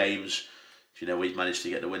other games, we've managed to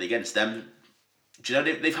get the win against them.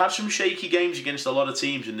 They've had some shaky games against a lot of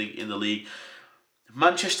teams in the league.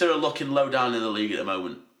 Manchester are looking low down in the league at the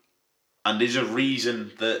moment, and there's a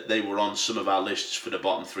reason that they were on some of our lists for the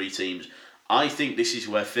bottom 3 teams. I think this is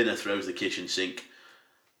where Finner throws the kitchen sink.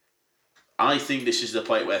 I think this is the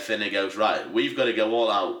point where Finner goes, right, we've got to go all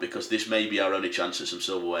out because this may be our only chance at some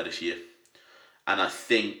silverware this year. And I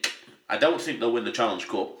don't think they'll win the Challenge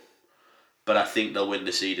Cup, but I think they'll win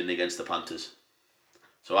the seeding against the Panthers.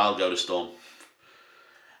 So I'll go to Storm.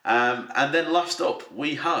 And then last up,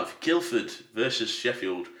 we have Guildford versus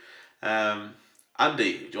Sheffield. Andy,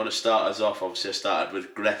 do you want to start us off? Obviously, I started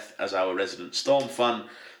with Greth as our resident Storm fan,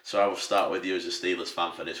 so I will start with you as a Steelers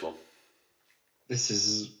fan for this one. This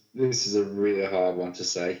is a really hard one to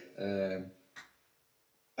say.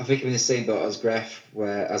 I think I'm in the same boat as Greth,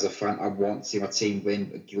 where as a fan, I want to see my team win,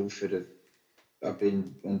 but Guildford have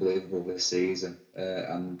been unbelievable this season.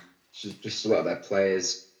 And just a lot of their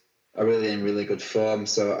players are really in really good form.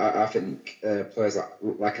 So I think players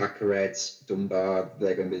like Akerhead, Dunbar,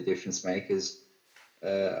 they're going to be the difference makers.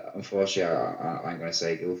 Unfortunately, I'm going to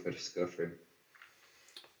say Guildford to go for him.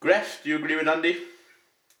 Greth, do you agree with Andy?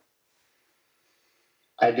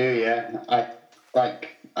 I do, yeah. I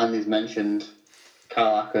like Andy's mentioned,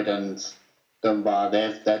 Carl Ackwood and Dunbar.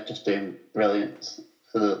 They're just doing brilliant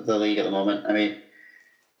for the league at the moment. I mean,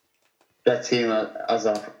 their team as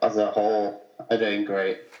a whole are doing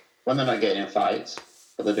great. When they're not getting in fights,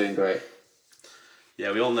 but they're doing great.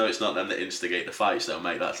 Yeah, we all know it's not them that instigate the fights, though,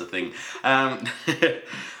 mate. That's the thing. I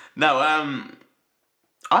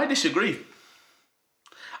disagree.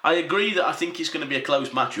 I agree that I think it's going to be a close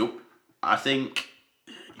matchup. I think,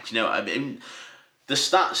 I mean, the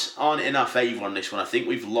stats aren't in our favour on this one. I think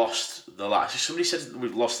we've lost the last... Somebody said that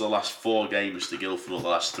we've lost the last 4 games to Guildford, or the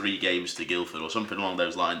last 3 games to Guildford, or something along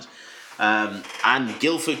those lines. And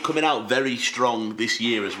Guildford coming out very strong this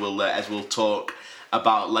year, as we'll talk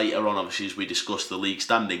about later on, obviously, as we discuss the league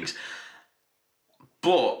standings.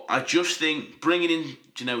 But I just think bringing in,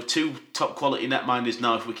 2 top quality netminders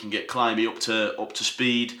now, if we can get Climby up to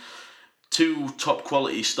speed, 2 top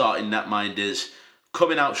quality starting netminders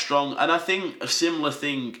coming out strong, and I think a similar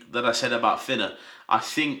thing that I said about Finner. I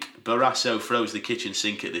think Barrasso throws the kitchen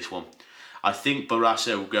sink at this one. I think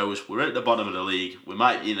Barrasso goes, we're at the bottom of the league, we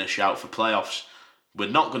might be in a shout for playoffs, we're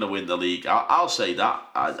not going to win the league. I'll say that.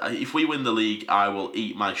 If we win the league, I will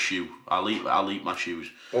eat my shoe. I'll eat my shoes.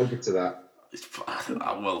 Over to that.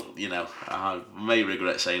 Well, I may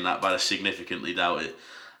regret saying that, but I significantly doubt it.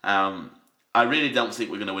 I really don't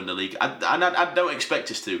think we're going to win the league. I don't expect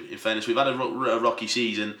us to. In fairness, we've had a rocky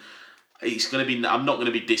season. It's going to be. I'm not going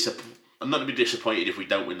to be disappointed if we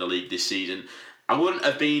don't win the league this season. I wouldn't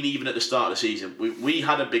have been even at the start of the season. We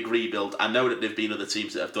had a big rebuild. I know that there've been other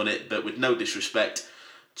teams that have done it, but with no disrespect,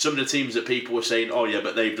 some of the teams that people were saying, oh yeah,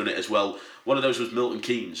 but they've done it as well. One of those was Milton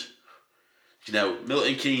Keynes.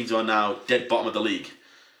 Milton Keynes are now dead bottom of the league.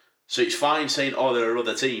 So it's fine saying, oh, there are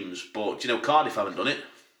other teams, but Cardiff haven't done it.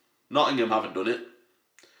 Nottingham haven't done it.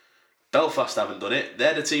 Belfast haven't done it.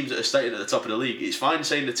 They're the teams that are stated at the top of the league. It's fine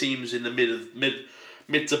saying the teams in the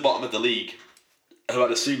mid to bottom of the league have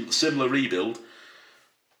had a similar rebuild,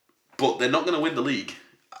 but they're not going to win the league.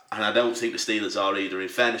 And I don't think the Steelers are either, in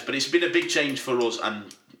fairness. But it's been a big change for us, and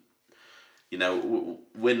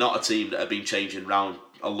we're not a team that have been changing around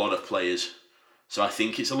a lot of players. So I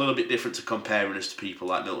think it's a little bit different to comparing us to people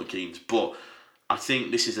like Milton Keynes. But I think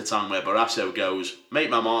this is the time where Barrasso goes, make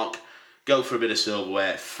my mark, go for a bit of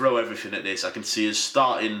silverware, throw everything at this. I can see us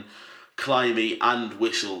starting Climby and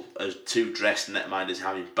Whistle as 2 dressed netminders,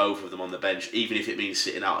 having both of them on the bench, even if it means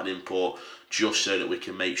sitting out an import, just so that we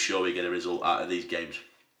can make sure we get a result out of these games.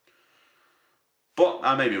 But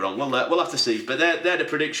I may be wrong. We'll have to see. But they're the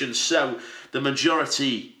predictions. So the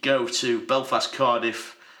majority go to Belfast,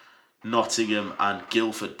 Cardiff, Nottingham and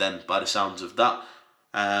Guildford then, by the sounds of that.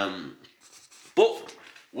 But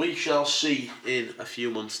we shall see in a few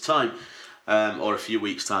months' time, or a few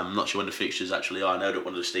weeks' time. I'm not sure when the fixtures actually are. I know that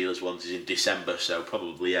one of the Steelers ones is in December, so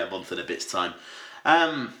probably a month and a bit's time.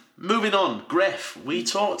 Moving on, Gref, we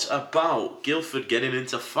talked about Guildford getting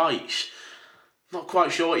into fights. Not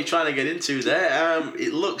quite sure what you're trying to get into there.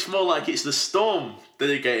 It looks more like it's the Storm that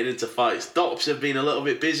are getting into fights. Dops have been a little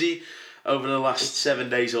bit busy over the last 7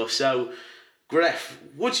 days or so. Gref,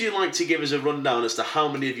 would you like to give us a rundown as to how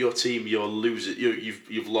many of your team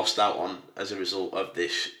you've lost out on as a result of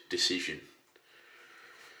this decision?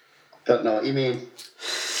 Don't know what you mean.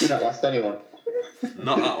 You've not lost anyone.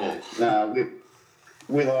 Not at all. No,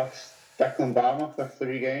 we lost Declan Barmer for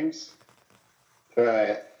 3 games.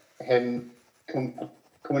 For him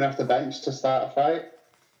coming off the bench to start a fight.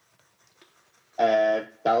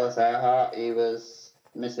 Dallas Earhart, he was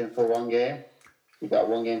missing for 1 game. He got a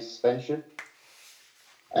 1-game suspension.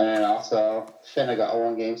 And then also, Shinna got a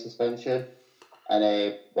 1-game suspension and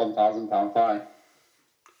a £1,000 fine.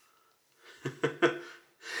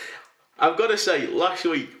 I've got to say, last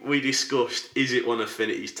week we discussed, is it one of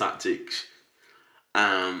Affinity's tactics?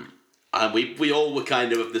 And we all were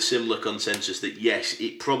kind of the similar consensus that yes,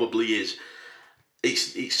 it probably is.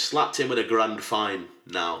 It's slapped him with a grand fine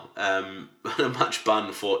now, and a match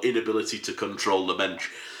ban for inability to control the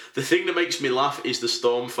bench. The thing that makes me laugh is the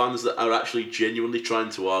Storm fans that are actually genuinely trying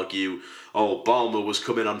to argue, oh, Balmer was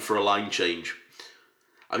coming on for a line change.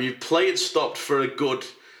 I mean, play had stopped for a good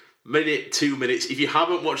minute, 2 minutes. If you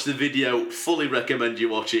haven't watched the video, fully recommend you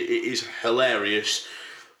watch it. It is hilarious.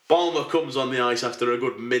 Balmer comes on the ice after a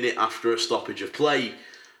good minute after a stoppage of play.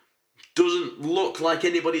 Doesn't look like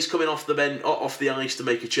anybody's coming off the ice to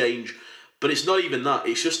make a change. But it's not even that.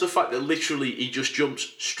 It's just the fact that literally he just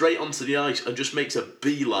jumps straight onto the ice and just makes a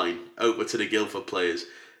beeline over to the Guildford players.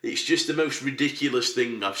 It's just the most ridiculous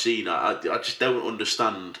thing I've seen. I just don't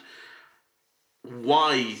understand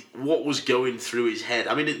what was going through his head.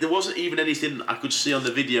 I mean, there wasn't even anything I could see on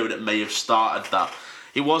the video that may have started that.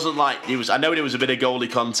 It wasn't like I know there was a bit of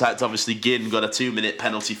goalie contact. Obviously, Ginn got a 2-minute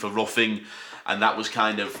penalty for roughing, and that was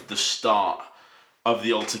kind of the start of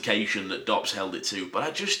the altercation that Dops held it to. But I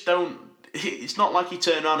just don't. It's not like he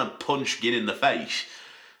turned around and punched Ginn in the face.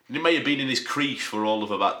 He may have been in his crease for all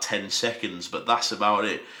of about 10 seconds, but that's about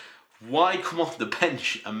it. Why come off the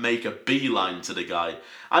bench and make a beeline to the guy?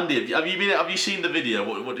 Andy, have you seen the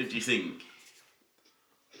video? What did you think?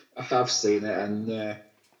 I have seen it, and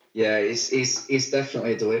yeah, it's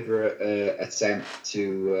definitely a deliberate attempt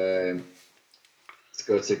to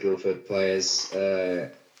go to Guildford players.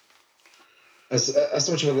 As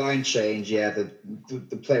much of a line change, yeah,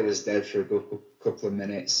 the player was dead for a couple of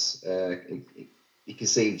minutes. You can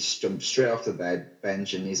see he jumped straight off the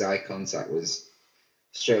bench, and his eye contact was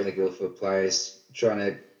straight with the Guildford players, trying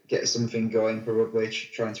to get something going, probably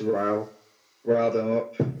trying to rile them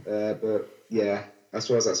up. But yeah, I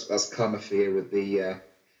suppose that's common fear with the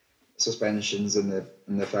suspensions and the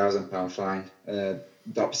 £1,000 fine.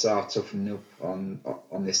 Dops are toughening up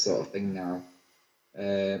on this sort of thing now.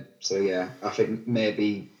 So yeah, I think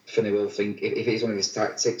maybe Finney will think, if it's one of his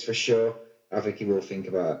tactics for sure, I think he will think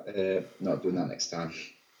about not doing that next time.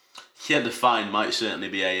 Yeah, the fine might certainly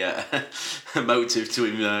be a motive to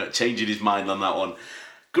him changing his mind on that one.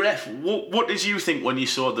 Gref, what did you think when you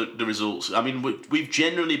saw the results? I mean, we've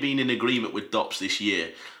generally been in agreement with Dops this year.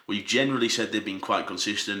 We've generally said they've been quite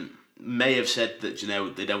consistent. May have said that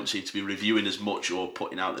they don't seem to be reviewing as much or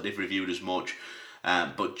putting out that they've reviewed as much.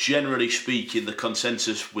 But generally speaking, the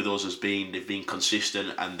consensus with us has been they've been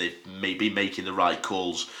consistent and they've maybe making the right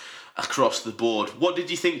calls across the board. What did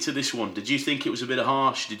you think to this one? Did you think it was a bit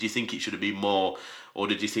harsh? Did you think it should have been more? Or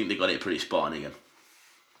did you think they got it pretty spot on again?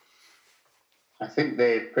 I think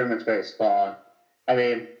they pretty much got it spot on. I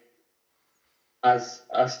mean, as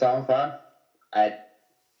a Storm fan, I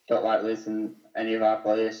don't like losing any of our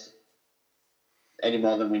players any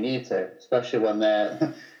more than we need to, especially when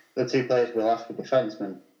they're the 2 players we lost were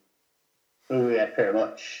defensemen, who we had pretty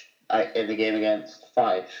much in the game against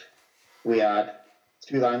Fife. We had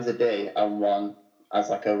 2 lines a day and 1 as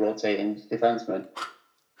like a rotating defenseman.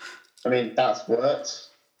 I mean, that's worked.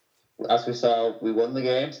 As we saw, we won the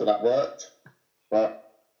game, so that worked.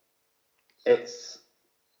 But it's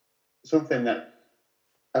something that,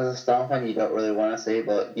 as a Storm fan, you don't really want to see,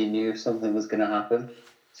 but you knew something was going to happen.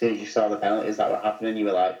 As soon as you saw the penalties that were happening, you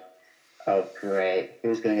were like, oh, great.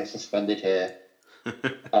 Who's going to get suspended here?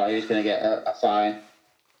 Who's going to get a fine?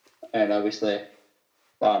 And obviously,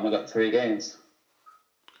 we got 3 games.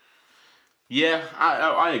 Yeah,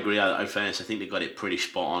 I agree. In fairness, I think they got it pretty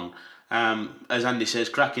spot on. As Andy says,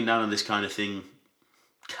 cracking down on this kind of thing,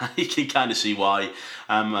 you can kind of see why.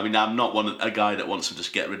 I mean, I'm not a guy that wants to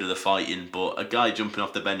just get rid of the fighting, but a guy jumping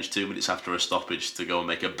off the bench 2 minutes after a stoppage to go and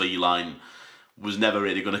make a beeline was never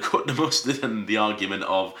really going to cut the mustard, and the argument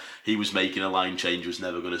of he was making a line change was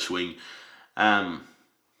never going to swing.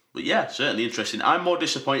 But yeah, certainly interesting. I'm more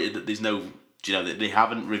disappointed that there's no they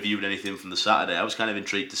haven't reviewed anything from the Saturday. I was kind of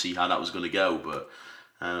intrigued to see how that was going to go, but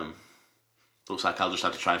looks like I'll just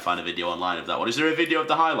have to try and find a video online of that one. Is there a video of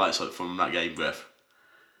the highlights from that game, Griff?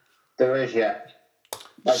 There is, yeah.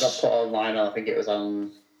 That got put online, I think it was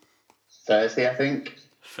on Thursday, I think.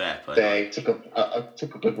 Fair play. They took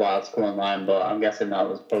a good while to come online, but I'm guessing that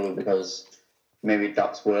was probably because maybe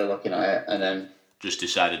Docs were looking at it and then just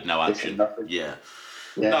decided no action. Yeah.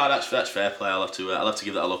 No, that's fair play. I'll have to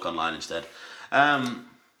give that a look online instead.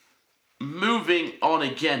 Moving on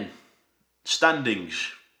again,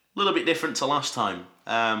 standings a little bit different to last time.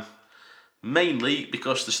 Mainly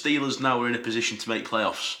because the Steelers now are in a position to make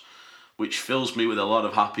playoffs, which fills me with a lot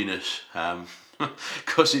of happiness.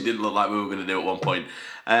 Because it didn't look like we were going to do at one point.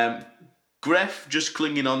 Gref just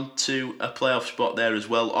clinging on to a playoff spot there as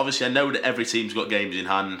well. Obviously, I know that every team's got games in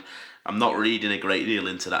hand. I'm not reading a great deal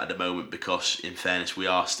into that at the moment because, in fairness, we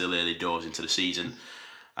are still early doors into the season.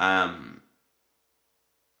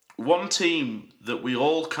 One team that we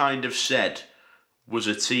all kind of said was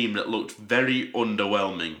a team that looked very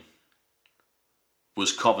underwhelming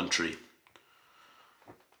was Coventry.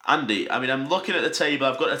 Andy, I mean, I'm looking at the table.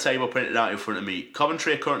 I've got the table printed out in front of me.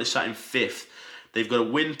 Coventry are currently sat in 5th. They've got a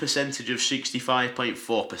win percentage of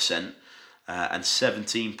 65.4% and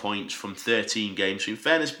 17 points from 13 games. So in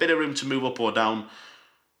fairness, a bit of room to move up or down.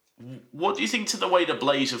 What do you think to the way the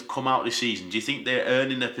Blaze have come out this season? Do you think they're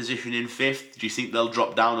earning their position in 5th? Do you think they'll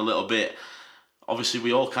drop down a little bit? Obviously,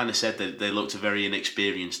 we all kind of said that they looked a very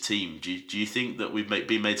inexperienced team. Do you think that we've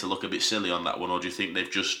been made to look a bit silly on that one, or do you think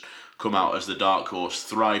they've just come out as the dark horse,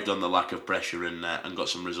 thrived on the lack of pressure and got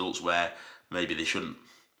some results where maybe they shouldn't?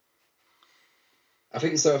 I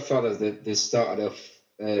think so far they started off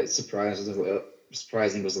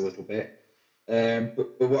surprising us a little bit.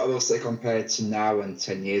 But what I will say compared to now and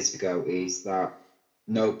 10 years ago is that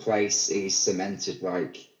no place is cemented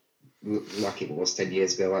like it was 10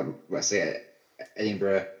 years ago. Like, let's say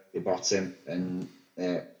Edinburgh, the bottom, and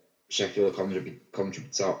Sheffield, Coventry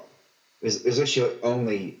top. There's actually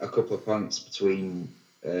only a couple of points between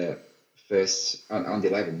first and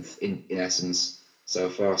 11th in essence so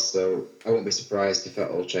far. So I won't be surprised if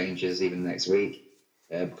that all changes even next week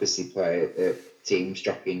because they play teams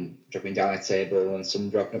dropping down the table and some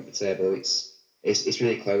dropping up the table. It's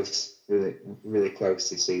really close, really close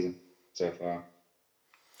this season so far.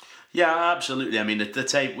 Yeah, absolutely. I mean, the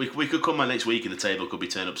table we could come on next week and the table could be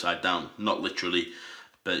turned upside down. Not literally.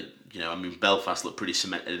 But, I mean, Belfast looked pretty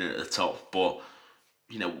cemented in at the top. But,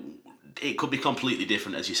 it could be completely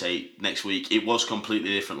different, as you say, next week. It was completely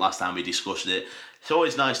different last time we discussed it. It's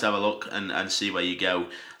always nice to have a look and see where you go.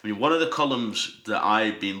 I mean, one of the columns that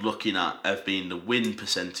I've been looking at have been the win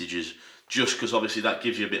percentages, just because obviously that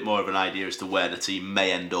gives you a bit more of an idea as to where the team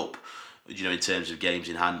may end up, in terms of games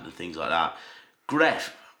in hand and things like that.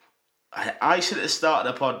 Gref, I said at the start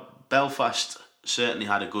of the pod, Belfast certainly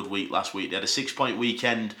had a good week last week. They had a 6-point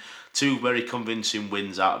weekend, 2 very convincing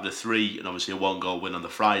wins out of the 3, and obviously a 1-goal win on the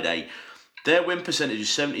Friday. Their win percentage is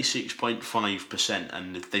 76.5%,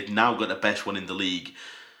 and they've now got the best one in the league.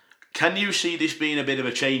 Can you see this being a bit of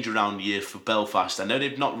a change around year for Belfast? I know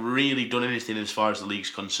they've not really done anything as far as the league's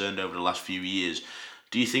concerned over the last few years.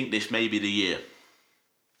 Do you think this may be the year?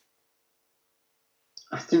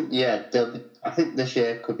 I think this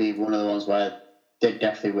year could be one of the ones where they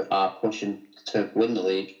definitely are pushing to win the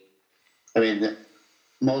league. I mean,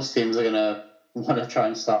 most teams are going to want to try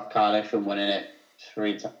and stop Cardiff from winning it for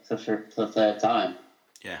the third time.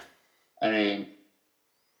 Yeah. I mean,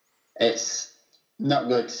 it's not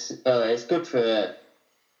good. It's good for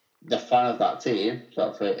the fan of that team,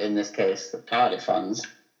 so for, in this case, the Cardiff fans.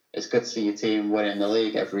 It's good to see your team winning the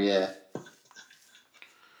league every year.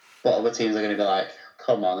 But other teams are going to be like,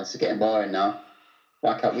 come on, this is getting boring now.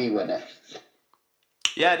 Why can't we win it?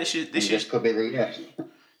 Yeah, this could be the year.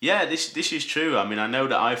 Yeah, this is true. I mean, I know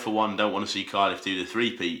that I, for one, don't want to see Cardiff do the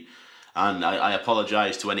three-peat. And I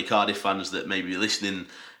apologise to any Cardiff fans that may be listening.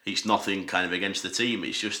 It's nothing kind of against the team.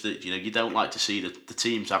 It's just that, you don't like to see the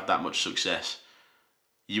teams have that much success.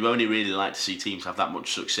 You only really like to see teams have that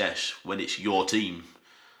much success when it's your team.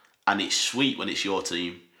 And it's sweet when it's your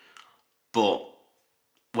team. But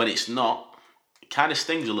when it's not, it kind of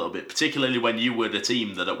stings a little bit. Particularly when you were the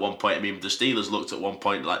team that at one point, I mean, the Steelers looked at one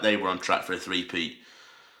point like they were on track for a three-peat.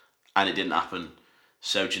 And it didn't happen.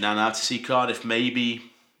 So do you now have to see Cardiff maybe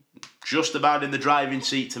just about in the driving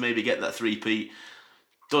seat to maybe get that three-peat?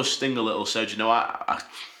 Does sting a little. So do you know, I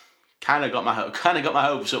kind of got my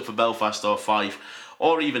hopes up for Belfast or Fife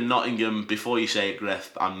or even Nottingham. Before you say it,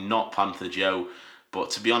 Gref, I'm not Panther Joe, but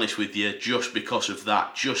to be honest with you, just because of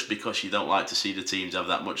that, just because you don't like to see the teams have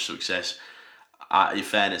that much success, in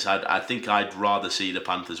fairness, I think I'd rather see the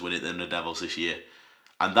Panthers win it than the Devils this year,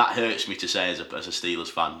 and that hurts me to say as a Steelers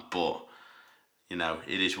fan, but.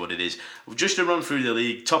 It is what it is. Just to run through the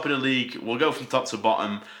league, top of the league, we'll go from top to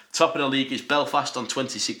bottom. Top of the league is Belfast on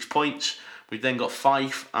 26 points. We've then got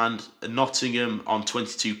Fife and Nottingham on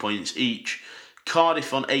 22 points each.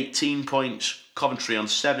 Cardiff on 18 points. Coventry on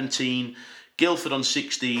 17. Guildford on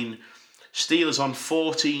 16. Steelers on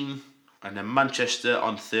 14. And then Manchester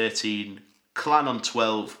on 13. Clan on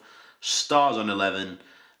 12. Stars on 11.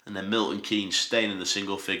 And then Milton Keynes staying in the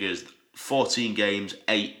single figures. 14 games,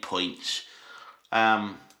 8 points.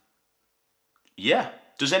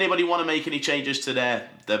 Does anybody want to make any changes to their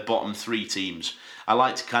bottom three teams? I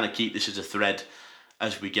like to kind of keep this as a thread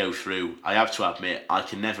as we go through. I have to admit, I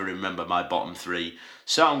can never remember my bottom three.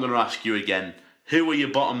 So I'm going to ask you again, who are your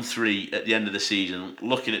bottom three at the end of the season?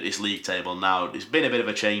 Looking at this league table now, there's been a bit of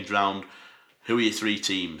a change round. Who are your three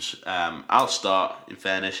teams? I'll start, in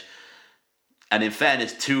fairness. And in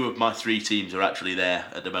fairness, two of my three teams are actually there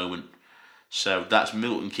at the moment. So that's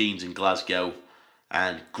Milton Keynes and Glasgow.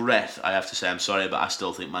 And Greth, I have to say, I'm sorry, but I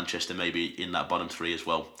still think Manchester may be in that bottom three as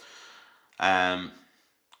well.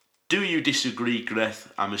 Do you disagree, Greth?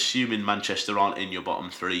 I'm assuming Manchester aren't in your bottom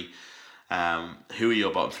three. Who are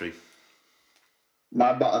your bottom three?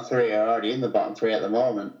 My bottom three are already in the bottom three at the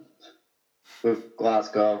moment, with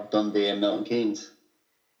Glasgow, Dundee and Milton Keynes.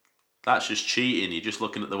 That's just cheating. You're just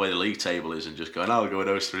looking at the way the league table is and just going, I'll go with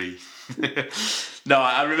those three. No,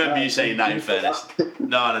 I remember you saying that in fairness.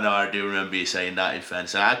 No, I do remember you saying that in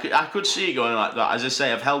fairness. I could see it going like that. As I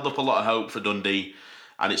say, I've held up a lot of hope for Dundee,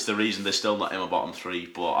 and it's the reason they're still not in my bottom three.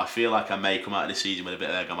 But I feel like I may come out of the season with a bit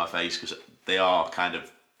of egg on my face because they are kind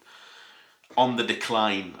of on the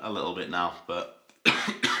decline a little bit now. But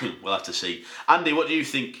we'll have to see. Andy, what do you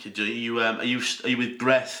think? Are you with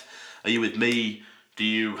Greth? Are you with me? Do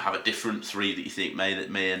you have a different three that you think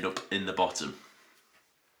may end up in the bottom?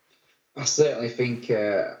 I certainly think.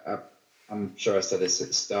 I'm sure I said this at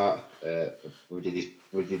the start. When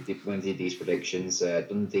we did these predictions,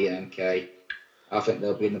 Dundee and MK, I think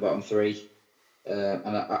they'll be in the bottom three,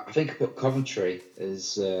 and I think I put Coventry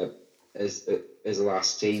as the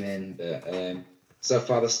last team in. But so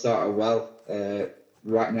far they started well.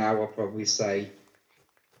 Right now, I'll probably say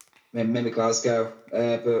maybe Glasgow,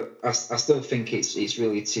 but I still think it's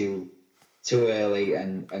really too early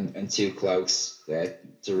and too close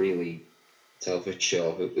to really tell for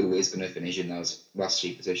sure who is going to finish in those last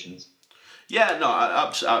three positions. Yeah, no,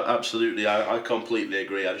 absolutely. I completely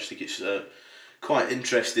agree. I just think it's quite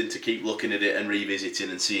interesting to keep looking at it and revisiting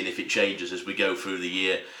and seeing if it changes as we go through the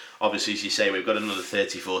year. Obviously, as you say, we've got another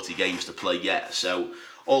 30, 40 games to play yet, so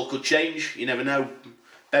all could change. You never know.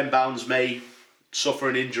 Ben Bounds may suffer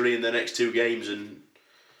an injury in the next two games and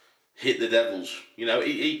hit the Devils.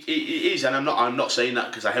 It is, and I'm not saying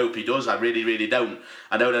that because I hope he does. I really, really don't.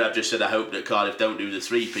 I know that I've just said I hope that Cardiff don't do the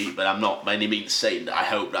three-peat, but I'm not by any means saying that I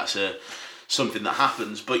hope that's something that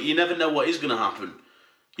happens. But you never know what is going to happen.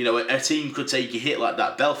 A team could take a hit like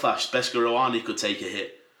that. Belfast, Beska Rouhani could take a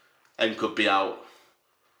hit and could be out.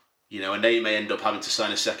 And they may end up having to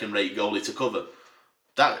sign a second-rate goalie to cover.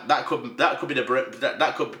 That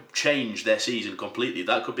could change their season completely.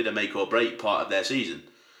 That could be the make or break part of their season.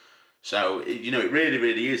 So it really,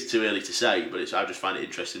 really is too early to say. But I just find it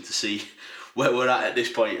interesting to see where we're at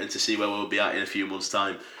this point and to see where we'll be at in a few months'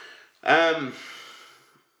 time.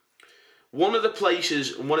 One of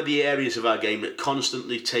the areas of our game that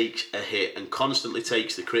constantly takes a hit and constantly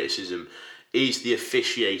takes the criticism is the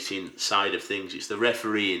officiating side of things. It's the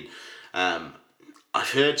refereeing.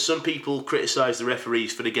 I've heard some people criticise the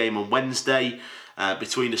referees for the game on Wednesday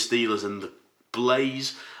between the Steelers and the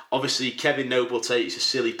Blaze. Obviously, Kevin Noble takes a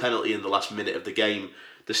silly penalty in the last minute of the game.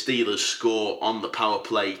 The Steelers score on the power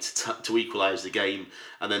play to equalise the game,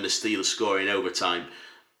 and then the Steelers score in overtime.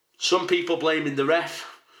 Some people blaming the ref.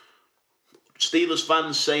 Steelers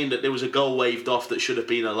fans saying that there was a goal waved off that should have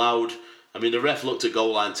been allowed. I mean, the ref looked at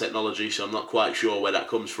goal line technology, so I'm not quite sure where that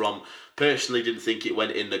comes from. Personally, didn't think it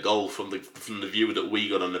went in the goal from the view that we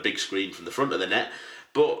got on the big screen from the front of the net.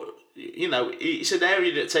 But it's an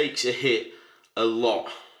area that takes a hit a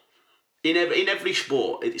lot. In every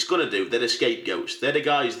sport, it's going to do. They're the scapegoats. They're the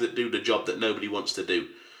guys that do the job that nobody wants to do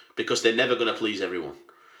because they're never going to please everyone.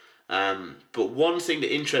 But one thing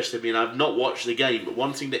that interested me, and I've not watched the game, but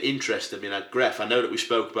one thing that interested me, and Gref, I know that we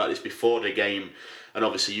spoke about this before the game, and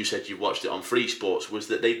obviously you said you watched it on Free Sports, was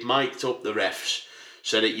that they've mic'd up the refs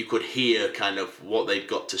so that you could hear kind of what they've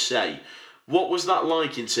got to say. What was that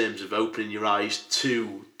like in terms of opening your eyes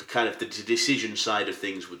to the kind of the decision side of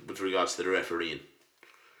things with regards to the refereeing?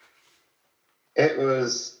 It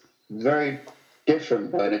was very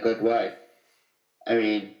different, but in a good way. I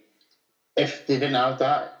mean, if they didn't have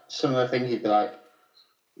that, some of the things you'd be like,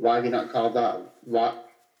 why have you not called that? Why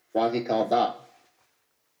have you called that?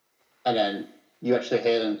 And then you actually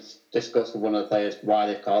hear them discuss with one of the players why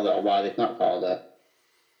they've called it or why they've not called it.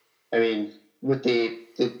 I mean, with the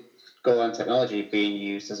goal line technology being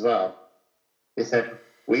used as well, they said,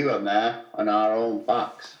 we weren't there on our own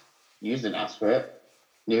backs. You didn't ask for it.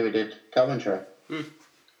 Neither did Coventry.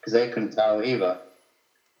 Because they couldn't tell either.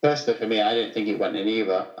 Personally, for me, I didn't think it went in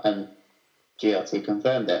either, and GLT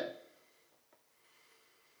confirmed it.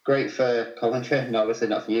 Great for Coventry, and obviously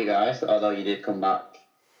not for you guys, although you did come back.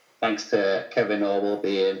 Thanks to Kevin Noble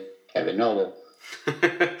being Kevin Noble.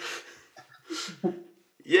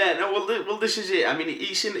 Yeah, no, well, this is it. I mean,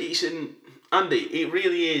 he's in Andy. It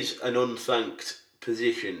really is an unthanked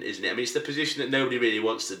position, isn't it? I mean, it's the position that nobody really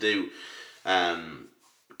wants to do,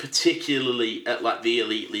 particularly at like the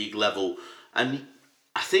elite league level. And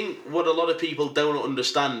I think what a lot of people don't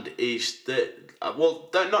understand is that,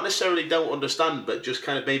 not necessarily don't understand, but just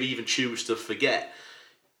kind of maybe even choose to forget.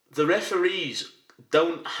 The referees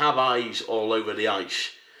don't have eyes all over the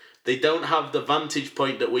ice. They don't have the vantage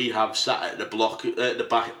point that we have sat at the block, at the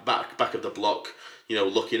back of the block,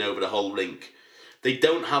 looking over the whole rink. They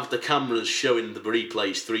don't have the cameras showing the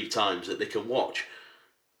replays 3 times that they can watch.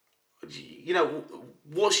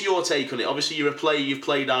 What's your take on it? Obviously, you're a player, you've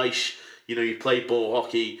played ice, you've played ball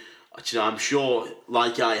hockey. I'm sure,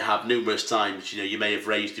 like I have numerous times, you may have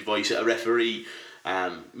raised your voice at a referee,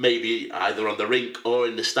 maybe either on the rink or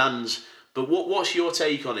in the stands. But what's your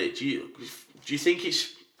take on it? Do you think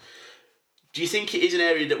it is an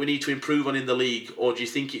area that we need to improve on in the league, or do you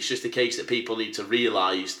think it's just a case that people need to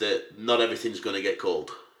realise that not everything's going to get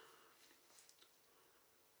called?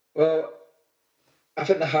 Well, I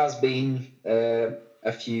think there has been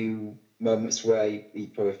a few moments where you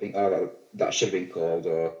probably think, oh, that should have been called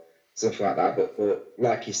or something like that. But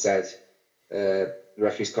like you said, the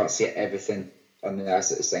referees can't see everything on the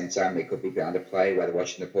ice at the same time. They could be behind a play where they're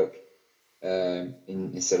watching the puck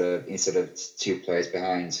instead of 2 players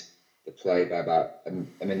behind the play by about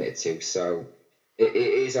a minute or 2. So it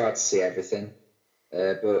is hard to see everything.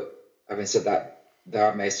 But having said that, they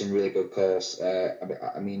have made some really good calls.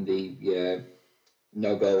 I mean the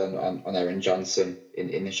no goal on Aaron Johnson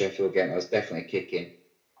in the Sheffield game, that was definitely a kick in.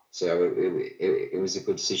 So it was a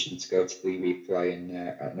good decision to go to the replay and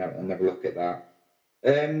have a look at that.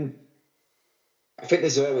 I think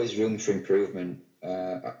there's always room for improvement.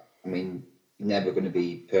 I mean, you're never going to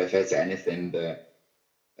be perfect at anything, but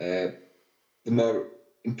the more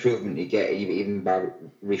improvement you get, even by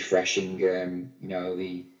refreshing,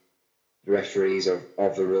 the referees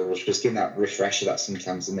of the rules, just giving that refresher that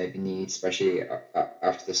sometimes they maybe need, especially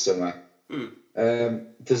after the summer.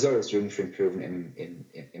 There's always room for improvement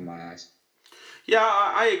in my eyes. Yeah,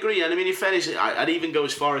 I agree. And I mean, in fairness, I'd even go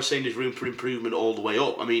as far as saying there's room for improvement all the way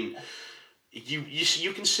up. I mean,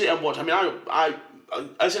 you can sit and watch. I mean, I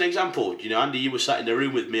as an example, Andy, you were sat in the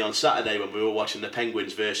room with me on Saturday when we were watching the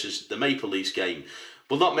Penguins versus the Maple Leafs game.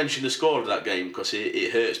 We'll not mention the score of that game because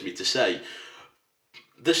it hurts me to say.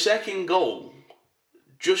 The second goal,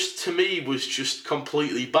 just to me, was just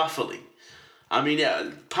completely baffling. I mean,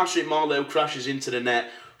 Patrick Marleau crashes into the net,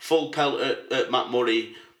 full pelt at Matt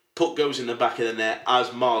Murray, puck goes in the back of the net as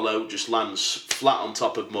Marleau just lands flat on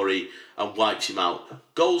top of Murray and wipes him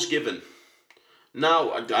out. Goals given.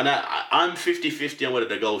 Now, I'm 50-50 on whether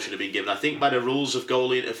the goal should have been given. I think by the rules of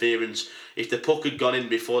goalie interference, if the puck had gone in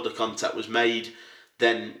before the contact was made,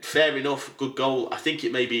 then fair enough, good goal. I think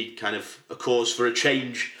it may be kind of a cause for a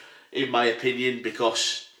change, in my opinion,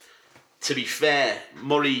 because, to be fair,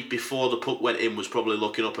 Murray, before the puck went in, was probably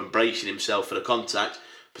looking up and bracing himself for the contact,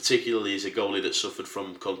 particularly as a goalie that suffered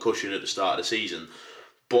from concussion at the start of the season.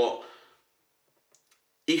 But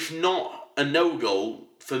if not a no-goal,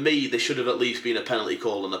 for me, there should have at least been a penalty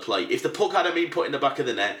call on the play. If the puck hadn't been put in the back of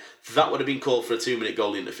the net, that would have been called for a 2-minute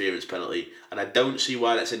goal interference penalty. And I don't see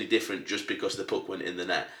why that's any different just because the puck went in the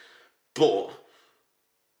net. But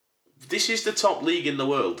this is the top league in the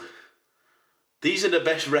world. These are the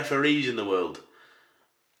best referees in the world.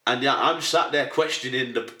 And yeah, I'm sat there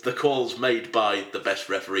questioning the calls made by the best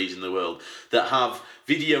referees in the world that have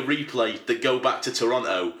video replay that go back to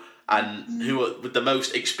Toronto and who are with the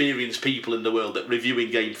most experienced people in the world at reviewing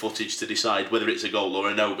game footage to decide whether it's a goal or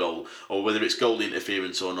a no goal or whether it's goal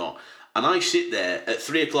interference or not. And I sit there at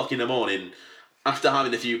 3 o'clock in the morning after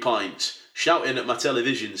having a few pints shouting at my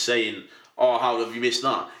television saying, oh, how have you missed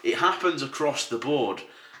that? It happens across the board.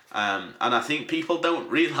 And I think people don't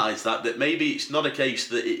realise that maybe it's not a case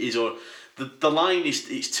that it is, or the line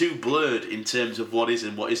is too blurred in terms of what is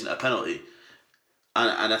and what isn't a penalty.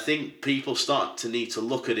 And I think people start to need to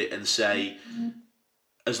look at it and say,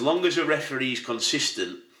 as long as a referee's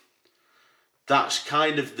consistent, that's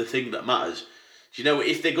kind of the thing that matters. Do you know,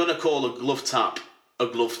 if they're going to call a glove tap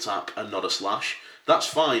and not a slash, that's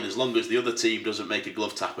fine as long as the other team doesn't make a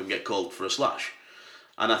glove tap and get called for a slash.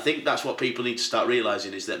 And I think that's what people need to start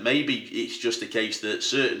realising, is that maybe it's just a case that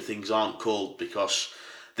certain things aren't called because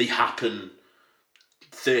they happen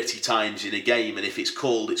 30 times in a game, and if it's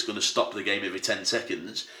called, it's going to stop the game every 10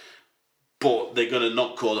 seconds. But they're going to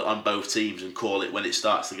not call it on both teams and call it when it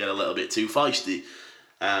starts to get a little bit too feisty.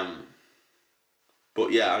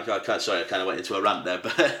 But yeah, I kind of went into a rant there.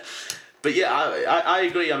 But yeah, I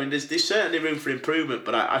agree. I mean, there's certainly room for improvement,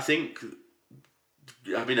 but I think...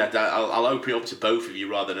 I mean, I'll open it up to both of you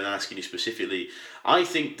rather than asking you specifically. I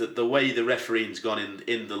think that the way the refereeing's gone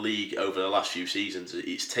in the league over the last few seasons,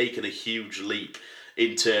 it's taken a huge leap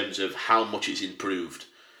in terms of how much it's improved.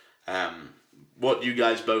 What do you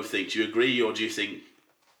guys both think? Do you agree, or do you think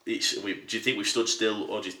do you think we've stood still,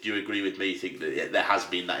 or do you agree with me? Think that there has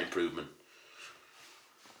been that improvement?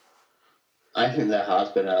 I think there has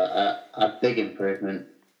been a big improvement.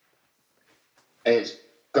 It's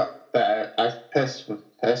got better.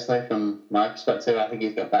 Personally, from my perspective, I think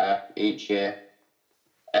he's got better each year.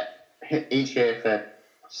 Each year for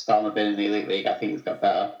Storm being in the Elite League, I think he's got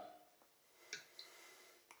better.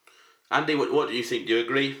 Andy, what do you think? Do you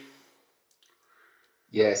agree?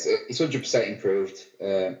 Yes, it's 100% improved.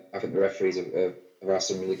 I think the referees have had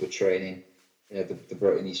some really good training. You know, they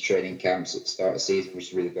brought in these training camps at the start of the season, which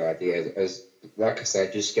is a really good idea. As like I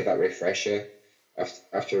said, just get that refresher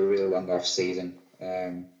after a really long off season.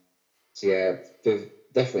 So yeah, they've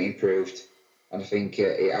definitely improved, and I think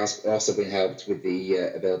it has also been helped with the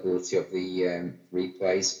availability of the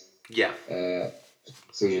replays. Yeah.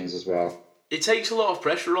 Decisions as well. It takes a lot of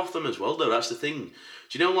pressure off them as well, though. That's the thing.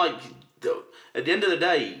 Do you know, like, at the end of the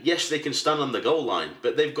day, yes, they can stand on the goal line,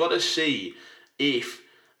 but they've got to see if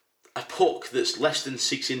a puck that's less than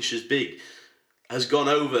 6 inches big has gone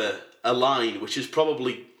over a line which is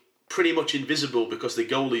probably pretty much invisible because the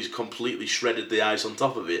goalie's completely shredded the ice on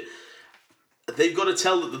top of it. They've got to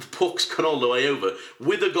tell that the puck's gone all the way over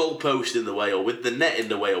with a goalpost in the way, or with the net in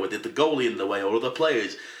the way, or with the goalie in the way, or other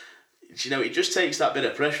players. You know, it just takes that bit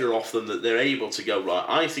of pressure off them that they're able to go, right,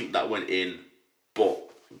 I think that went in, but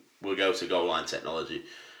we'll go to goal line technology.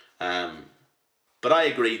 But I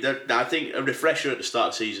agree. I think a refresher at the start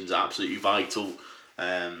of the season is absolutely vital.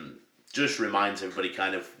 Just reminds everybody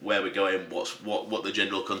kind of where we're going, what the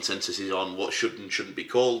general consensus is on, what should and shouldn't be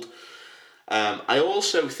called. I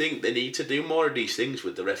also think they need to do more of these things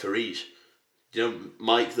with the referees. You know,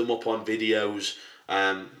 mic them up on videos.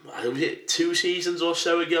 Was it 2 seasons or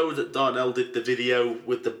so ago that Darnell did the video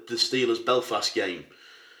with the Steelers Belfast game?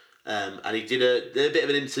 And he did a bit of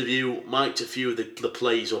an interview, mic'd a few of the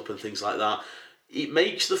plays up and things like that. It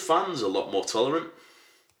makes the fans a lot more tolerant.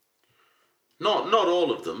 Not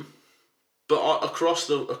all of them, but across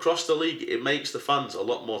the league, it makes the fans a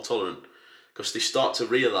lot more tolerant because they start to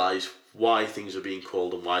realise why things are being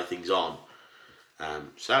called and why things aren't.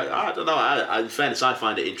 So I don't know. In fairness, I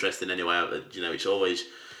find it interesting anyway. You know, it's always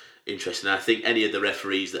interesting. I think any of the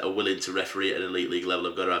referees that are willing to referee at an elite league level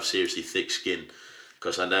have got to have seriously thick skin.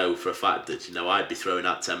 Because I know for a fact that, you know, I'd be throwing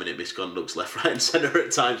out 10-minute misconducts left, right and centre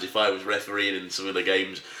at times if I was refereeing in some of the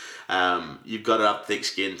games. You've got to have thick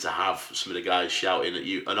skin to have some of the guys shouting at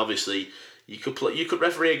you. And obviously, you could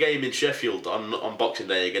referee a game in Sheffield on Boxing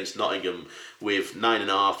Day against Nottingham with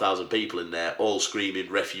 9,500 people in there, all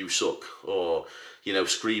screaming "ref, you suck," or, you know,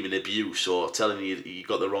 screaming abuse or telling you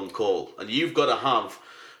got the wrong call. And you've got to have,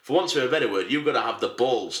 for want of a better word, you've got to have the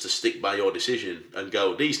balls to stick by your decision and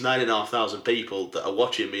go, these 9,500 people that are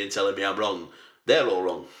watching me and telling me I'm wrong, they're all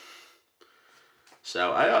wrong.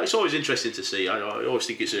 So it's always interesting to see. I always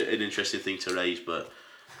think it's an interesting thing to raise, but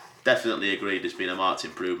definitely agree there's been a marked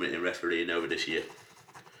improvement in refereeing over this year.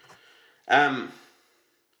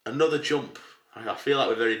 Another jump. I feel like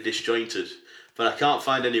we're very disjointed, but I can't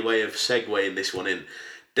find any way of segueing this one in.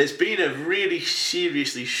 There's been a really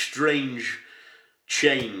seriously strange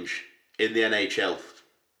change in the NHL.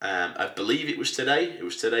 I believe it was today. It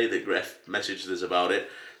was today that Gref messaged us about it,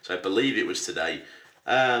 so I believe it was today.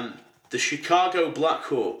 The Chicago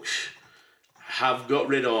Blackhawks have got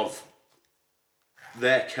rid of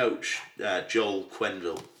their coach, Joel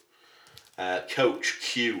Quenneville. Coach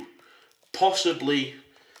Q. Possibly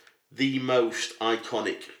the most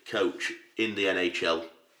iconic coach in the NHL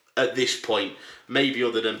at this point. Maybe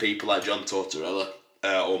other than people like John Tortorella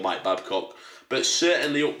or Mike Babcock. But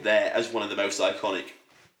certainly up there as one of the most iconic.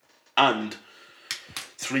 And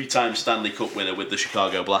 3-time Stanley Cup winner with the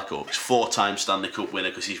Chicago Blackhawks. 4-time Stanley Cup winner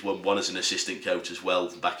because he's won one as an assistant coach as well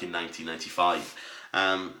back in 1995.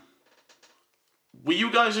 Were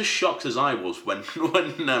you guys as shocked as I was when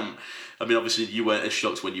I mean, obviously you weren't as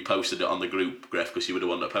shocked when you posted it on the group, Gref, because you were the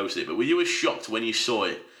one that posted it. But were you as shocked when you saw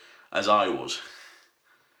it as I was?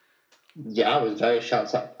 Yeah, I was very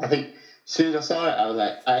shocked. I think as soon as I saw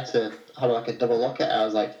it, I had to have like a double look at it. I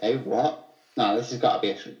was like, "Hey, what? No, this has got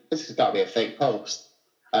to be a fake post."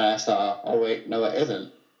 And I saw, "Oh wait, no, it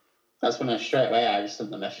isn't." That's when straight away I just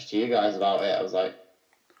sent the message to you guys about it. I was like,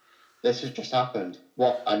 "This has just happened.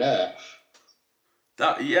 What on earth?"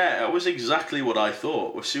 That was exactly what I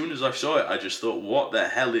thought. As soon as I saw it, I just thought, "What the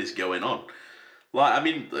hell is going on?" Like, I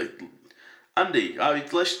mean, Andy,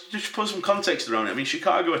 let's just put some context around it. I mean,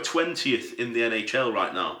 Chicago are 20th in the NHL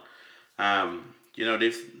right now.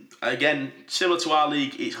 They've, again, similar to our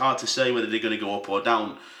league, it's hard to say whether they're going to go up or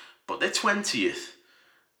down, but they're 20th.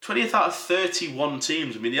 20th out of 31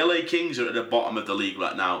 teams. I mean, the LA Kings are at the bottom of the league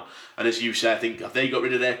right now. And as you say, I think, have they got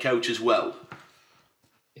rid of their coach as well?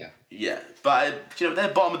 Yeah. Yeah. But, they're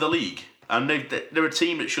bottom of the league. And they're a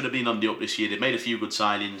team that should have been on the up this year. They made a few good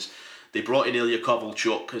signings. They brought in Ilya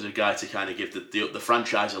Kovalchuk as a guy to kind of give the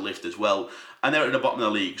franchise a lift as well. And they're at the bottom of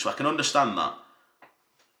the league, so I can understand that.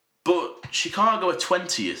 But Chicago are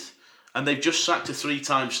 20th. And they've just sacked a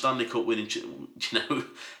 3-time Stanley Cup winning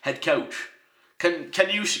head coach. Can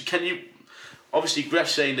you obviously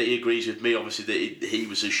Greff's saying that he agrees with me, obviously that he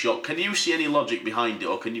was as shocked. Can you see any logic behind it,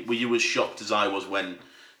 or were you as shocked as I was when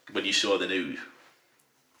you saw the news?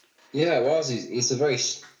 Yeah, it was. It's a very,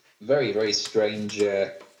 very, very strange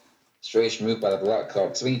move by the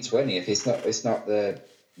Blackhawks. I mean, 20th. It's not the,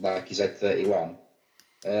 like you said, 31.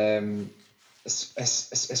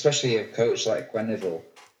 Especially a coach like Quenneville.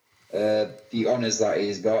 The honours that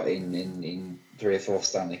he's got in 3 or 4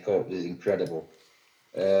 Stanley Cups is incredible.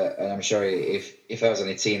 And I'm sure if I was on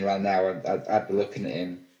a team right now, I'd be looking at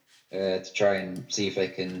him to try and see if they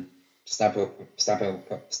can snap him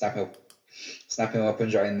up and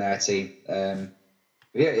join their team.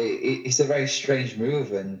 It's a very strange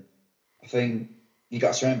move, and I think you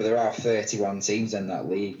got to remember there are 31 teams in that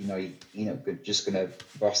league. You're just going to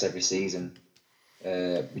boss every season.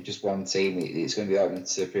 With just one team, it's going to be open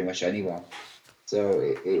to pretty much anyone. So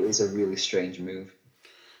it is a really strange move.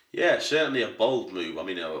 Yeah, certainly a bold move. I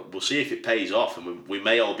mean, we'll see if it pays off, and we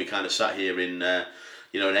may all be kind of sat here in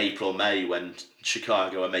April, May, when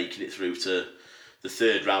Chicago are making it through to the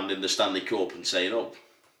 3rd round in the Stanley Cup and saying, "Oh,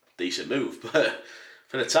 decent move." But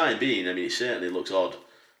for the time being, I mean, it certainly looks odd.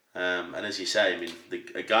 And as you say, I mean,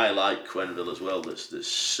 a guy like Quenneville as well, that's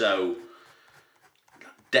so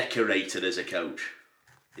decorated as a coach.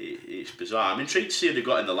 It's bizarre. I'm intrigued to see who they've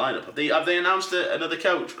got in the lineup. Have they announced another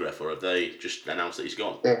coach, Griff, or have they just announced that he's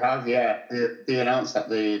gone? They have, yeah. They announced that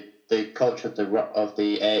the coach of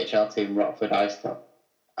the AHL team, Rockford Ice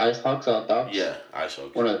Hogs or Dogs? Yeah, Ice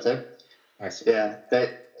Hogs. One of the two. Ice. Yeah,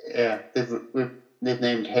 they've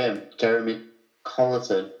named him Jeremy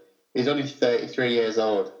Colleton. He's only 33 years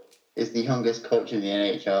old. He's the youngest coach in the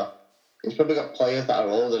NHL. He's probably got players that are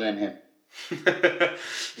older than him. It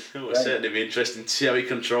will certainly be interesting to see how he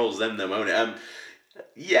controls them, though, won't it?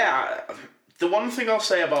 The one thing I'll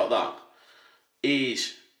say about that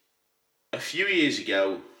is a few years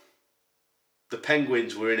ago, the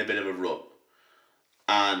Penguins were in a bit of a rut,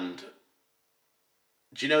 and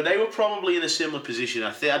they were probably in a similar position.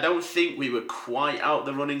 I don't think we were quite out of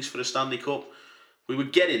the runnings for the Stanley Cup. We were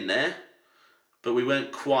getting there, but we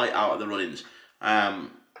weren't quite out of the runnings.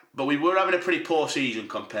 But we were having a pretty poor season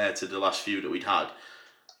compared to the last few that we'd had.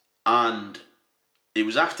 And it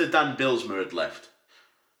was after Dan Bylsma had left.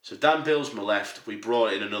 So Dan Bylsma left, we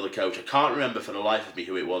brought in another coach. I can't remember for the life of me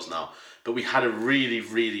who it was now. But we had a really,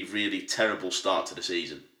 really, really terrible start to the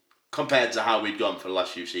season compared to how we'd gone for the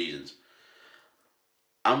last few seasons.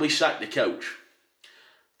 And we sacked the coach.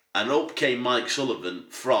 And up came Mike Sullivan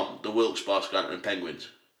from the Wilkes-Barre Scranton Penguins,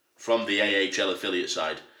 from the AHL affiliate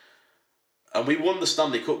side. And we won the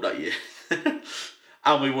Stanley Cup that year.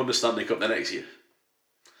 And we won the Stanley Cup the next year.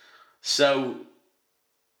 So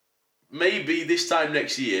maybe this time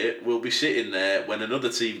next year we'll be sitting there when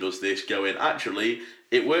another team does this going, actually,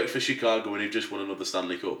 it worked for Chicago and they've just won another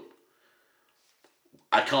Stanley Cup.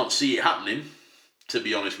 I can't see it happening, to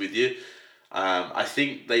be honest with you. I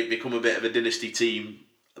think they've become a bit of a dynasty team.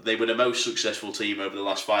 They were the most successful team over the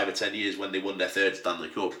last 5 or 10 years when they won their 3rd Stanley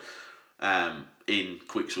Cup. In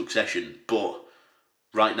quick succession, but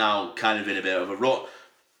right now kind of in a bit of a rut.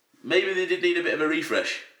 Maybe they did need a bit of a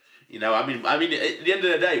refresh. I mean, at the end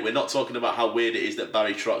of the day, we're not talking about how weird it is that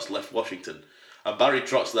Barry Trotz left Washington, and Barry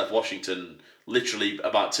Trotz left Washington literally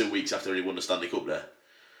about 2 weeks after he won the Stanley Cup there.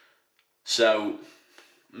 So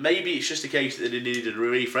maybe it's just a case that they needed a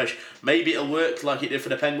refresh. Maybe it'll work like it did for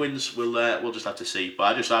the Penguins. We'll just have to see. But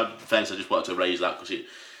I just wanted to raise that because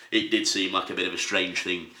it did seem like a bit of a strange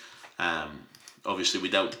thing. Obviously, we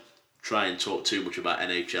don't try and talk too much about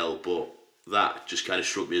NHL, but that just kind of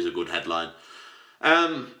struck me as a good headline.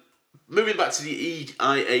 Moving back to the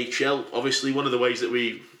EIHL, obviously one of the ways that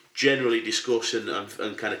we generally discuss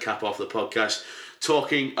and kind of cap off the podcast,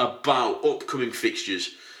 talking about upcoming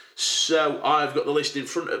fixtures. So I've got the list in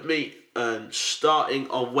front of me, and starting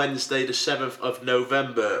on Wednesday the 7th of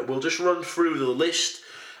November, we'll just run through the list,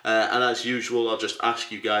 and as usual I'll just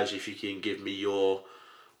ask you guys if you can give me your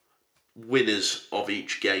winners of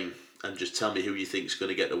each game and just tell me who you think is going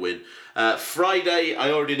to get the win. Friday,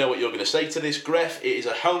 I already know what you're going to say to this, Gref. It is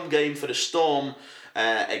a home game for the Storm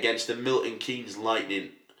against the Milton Keynes Lightning.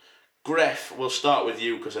 Gref, we'll start with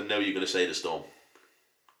you because I know you're going to say the Storm.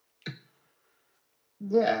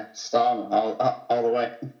 Yeah, Storm all the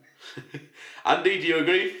way. Andy, do you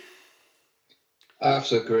agree? I have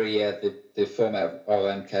to agree, yeah. The format of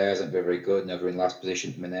MK hasn't been very good, never in last position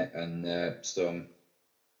at the minute, and Storm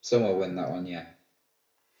will win that one, yeah.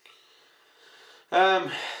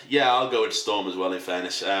 Yeah, I'll go with Storm as well, in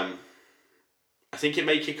fairness. I think it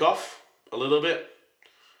may kick off a little bit.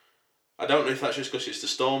 I don't know if that's just because it's the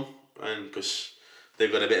Storm and because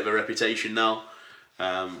they've got a bit of a reputation now.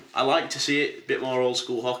 I like to see it a bit more old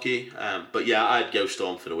school hockey, but yeah, I'd go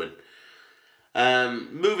Storm for the win.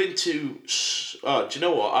 Moving to, do you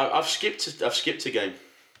know what? I've skipped a game,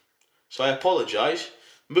 so I apologise.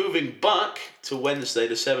 Moving back to Wednesday,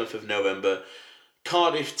 the 7th of November,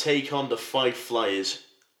 Cardiff take on the Fife Flyers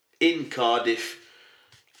in Cardiff.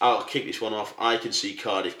 I'll kick this one off. I can see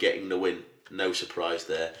Cardiff getting the win. No surprise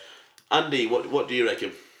there. Andy, what do you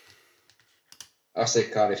reckon? I'll say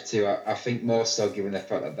Cardiff too. I think more so given the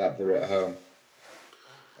fact that they're at home.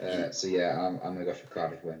 So yeah, I'm going to go for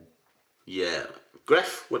Cardiff win. Yeah.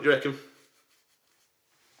 Gref, what do you reckon?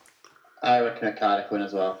 I reckon a Cardiff win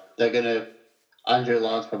as well. Andrew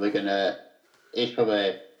Law's he's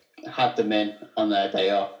probably had them in on their day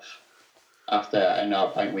off after a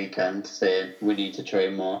 0-point weekend, saying we need to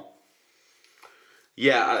train more.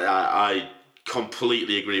 Yeah, I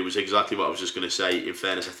completely agree. It was exactly what I was just going to say. In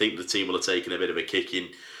fairness, I think the team will have taken a bit of a kicking.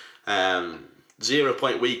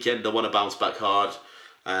 0-point weekend, they want to bounce back hard.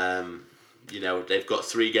 They've got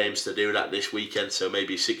 3 games to do that this weekend, so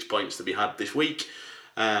maybe 6 points to be had this week.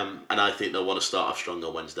 And I think they'll want to start off strong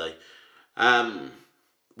on Wednesday.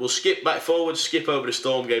 We'll skip over the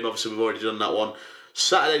Storm game. Obviously, we've already done that one.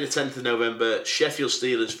 Saturday the 10th of November, Sheffield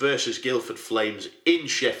Steelers versus Guildford Flames in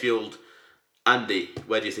Sheffield. Andy,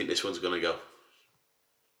 where do you think this one's going to go?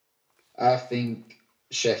 I think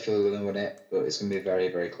Sheffield are going to win it, but it's going to be a very,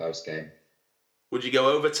 very close game. Would you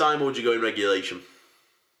go overtime or would you go in regulation?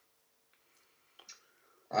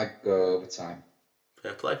 I'd go overtime.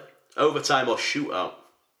 Fair play. Overtime or shootout?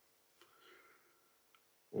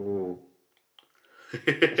 Ooh. I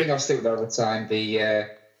think I'll stick with overtime. The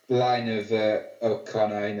line of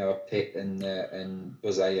O'Connor, Pitt and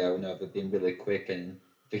Bozeo, they've been really quick, and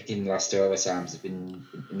I think in the last 2 overtimes, it's been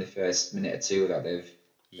in the first minute or two that they've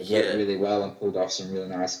worked really well and pulled off some really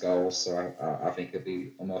nice goals. So I think it'll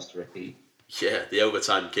be almost a repeat. Yeah, the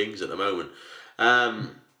overtime kings at the moment.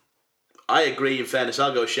 I agree. In fairness,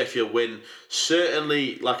 I'll go Sheffield win.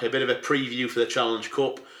 Certainly, like a bit of a preview for the Challenge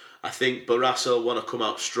Cup. I think Barrasso will want to come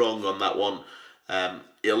out strong on that one.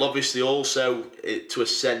 He'll obviously also, to a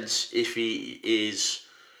sense, if he is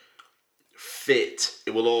fit,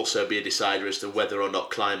 it will also be a decider as to whether or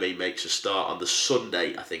not Climby makes a start on the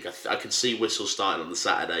Sunday. I think I can see Whistle starting on the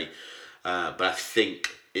Saturday, but I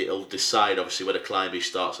think it'll decide obviously whether Climby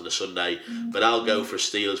starts on the Sunday. But I'll go for a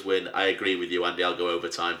Steelers win. I agree with you, Andy. I'll go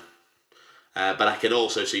overtime. But I can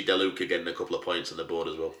also see DeLuca getting a couple of points on the board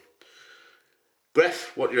as well. Gref,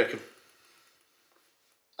 what do you reckon?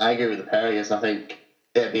 I agree with the Perriers. I think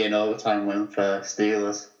it'll be an overtime win for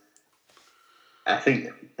Steelers. I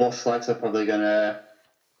think bus flags are probably going to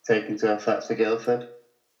take into effect for Guildford.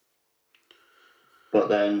 But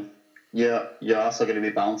then you're also going to be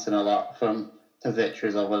bouncing a lot from the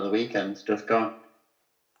victories over the weekend just gone.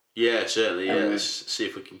 Yeah, certainly. Yeah. Let's see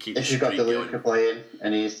if we can keep the streak going. If you've got DeLuca playing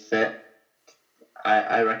and he's fit,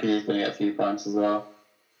 I reckon he's going to get a few points as well.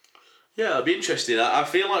 Yeah, it'll be interesting. I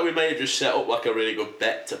feel like we may have just set up like a really good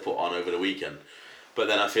bet to put on over the weekend. But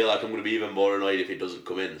then I feel like I'm going to be even more annoyed if it doesn't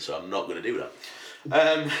come in, so I'm not going to do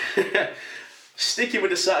that. Sticking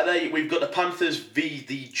with the Saturday, we've got the Panthers v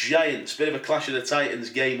the Giants. Bit of a clash of the Titans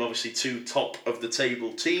game, obviously 2 top of the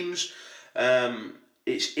table teams.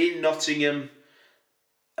 It's in Nottingham.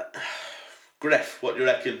 Gref, what do you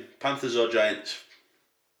reckon? Panthers or Giants?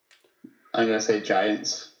 I'm going to say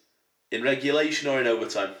Giants. In regulation or in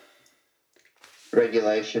overtime?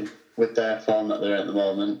 Regulation, with their form that they're in at the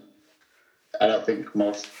moment. I don't think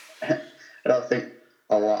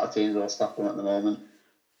a lot of teams will stop them at the moment.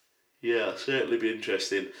 Yeah, certainly be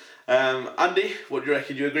interesting. Andy, what do you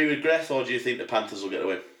reckon? Do you agree with Greth, or do you think the Panthers will get a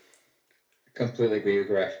win? Completely agree with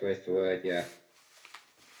Gref with the word, yeah.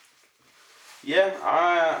 Yeah,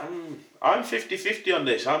 I'm 50-50 on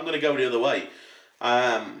this. I'm going to go the other way.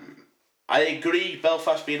 I agree,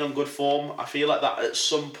 Belfast being on good form. I feel like that at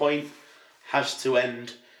some point has to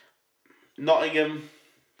end. Nottingham,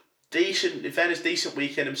 decent, in fairness, decent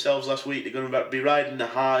weekend themselves last week. They're going to be riding the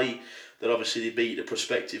high that obviously they beat the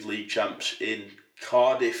prospective league champs in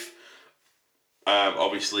Cardiff.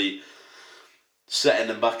 Obviously setting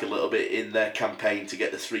them back a little bit in their campaign to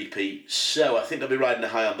get the three-peat. So I think they'll be riding the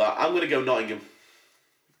high on that. I'm going to go Nottingham.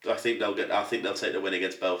 I think they'll take the win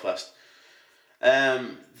against Belfast.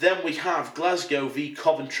 Then we have Glasgow v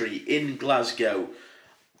Coventry in Glasgow.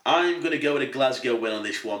 I'm going to go with a Glasgow win on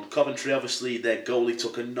this one. Coventry, obviously, their goalie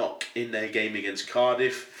took a knock in their game against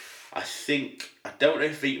Cardiff. I don't know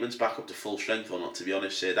if Vietman's back up to full strength or not, to be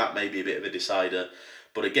honest here. That may be a bit of a decider.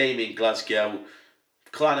 But a game in Glasgow,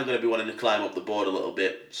 Clan are going to be wanting to climb up the board a little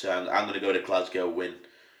bit. So I'm going to go with a Glasgow win.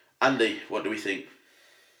 Andy, what do we think?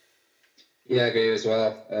 Yeah, I agree as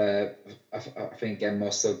well. I think again,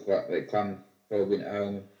 most of Clan will win at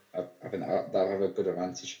home. I think that'll have a good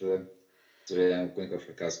advantage for them. So yeah, I'm going to go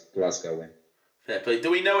for a Glasgow win. Fair play. Do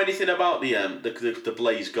we know anything about the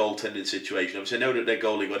Blaze goaltending situation? Obviously, I know that their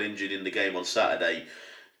goalie got injured in the game on Saturday.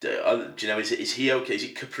 Do you know, is he okay? Is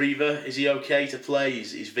it Capriva? Is he okay to play?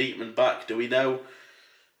 Is Vietman back? Do we know?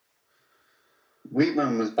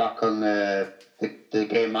 Wheatman was back on the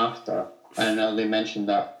game after, and they mentioned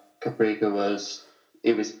that Caprica was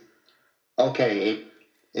okay.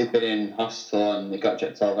 He'd been in hospital and he got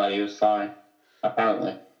checked over. He was fine,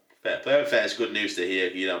 apparently. Fair. It's good news to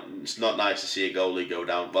hear. You know, it's not nice to see a goalie go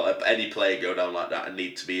down, but any player go down like that and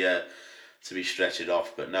need to be stretched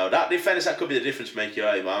off. But no, that defence, that could be the difference maker.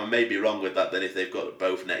 I may be wrong with that then if they've got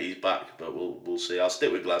both netties back, but we'll see. I'll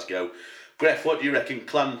stick with Glasgow. Gref, what do you reckon,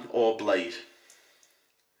 Clan or Blaze?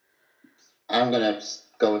 I'm gonna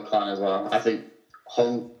go with Clan as well. I think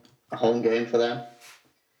a home game for them.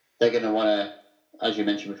 They're gonna want to, as you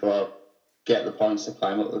mentioned before, get the points to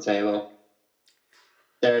climb up the table.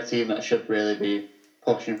 They're a team that should really be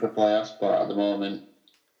pushing for playoffs, but at the moment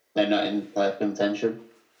they're not in playoff contention.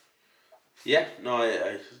 Yeah, no,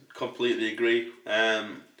 I completely agree.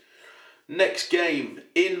 Next game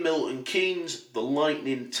in Milton Keynes, the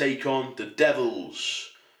Lightning take on the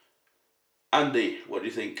Devils. Andy, what do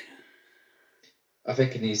you think? I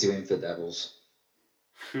think an easy win for the Devils.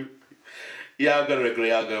 Yeah, I'm going to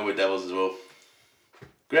agree. I'll go with Devils as well.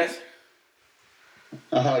 Greth?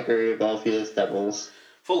 I agree with both of you, Devils.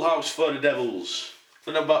 Full house for the Devils.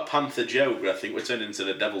 I don't know about Panther Joe, but I think we're turning into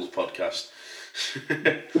the Devils podcast.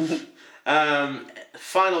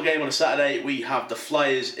 Final game on a Saturday, we have the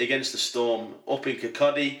Flyers against the Storm up in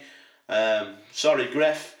Kirkcaldy. Sorry,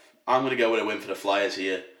 Gref, I'm going to go with a win for the Flyers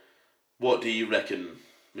here. What do you reckon,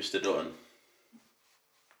 Mr. Dutton?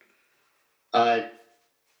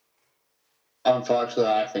 Unfortunately,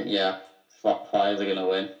 I think, Flyers are going to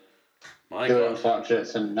win. They're unfortunate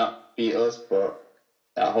to not beat us, but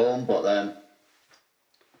at home, but then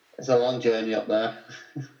it's a long journey up there.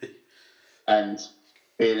 And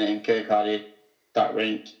being in Kirkcaldy, that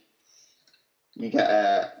rink, you get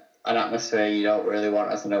an atmosphere you don't really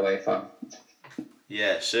want as an away fan.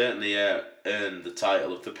 Yeah, certainly earned the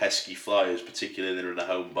title of the pesky Flyers, particularly they're in a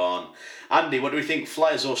home barn. Andy, what do we think,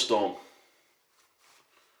 Flyers or Storm?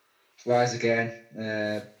 Flyers again,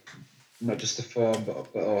 not just the form,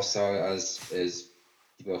 but also, as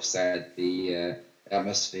you both said, the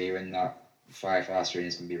atmosphere in that Five House Arena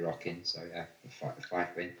is going to be rocking. So yeah, the Five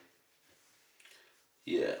win.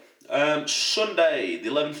 Yeah. Sunday, the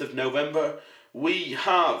 11th of November, we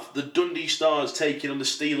have the Dundee Stars taking on the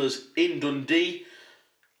Steelers in Dundee.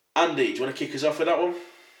 Andy, do you want to kick us off with that one?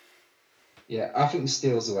 Yeah, I think the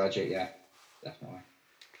Steelers will edge it, yeah, definitely.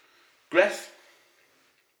 Greth?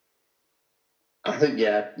 I think,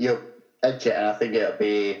 you'll edge it, and I think it'll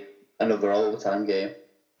be another overtime game.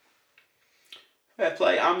 Fair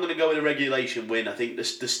play. I'm going to go with a regulation win. I think the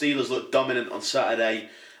Steelers looked dominant on Saturday.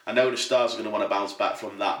 I know the Stars are going to want to bounce back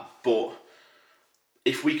from that, but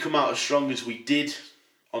if we come out as strong as we did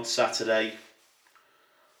on Saturday,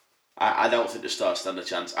 I don't think the Stars stand a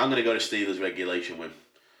chance. I'm going to go to Steelers regulation win.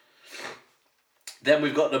 Then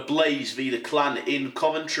we've got the Blaze v the Clan in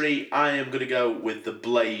Coventry. I am going to go with the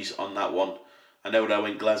Blaze on that one. I know that I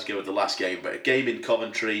went Glasgow at the last game, but a game in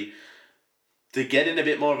Coventry, they're getting a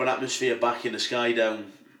bit more of an atmosphere back in the Sky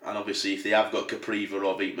Dome, and obviously if they have got Capriva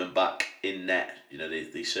or Beekman back in net,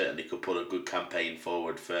 they certainly could put a good campaign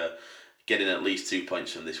forward for getting at least 2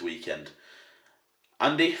 points from this weekend.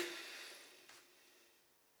 Andy?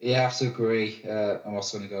 Yeah, I have to agree. I'm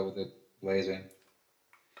also going to go with the Blaze win.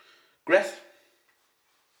 Griff?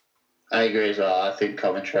 I agree as well. I think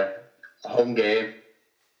Coventry, home game,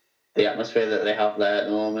 the atmosphere that they have there at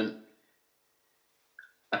the moment,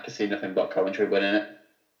 I can see nothing but Coventry winning it.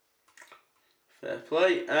 Fair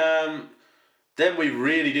play. Then we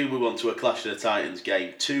really do move on to a Clash of the Titans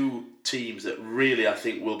game. Two teams that really, I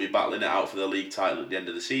think, will be battling it out for the league title at the end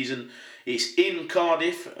of the season. It's in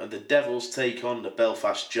Cardiff, and the Devils take on the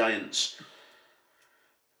Belfast Giants.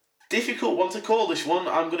 Difficult one to call, this one.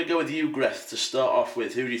 I'm going to go with you, Greth, to start off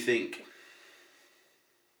with. Who do you think?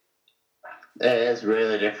 It is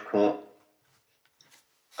really difficult.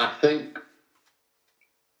 I think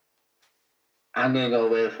I'm going to go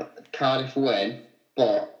with Cardiff win,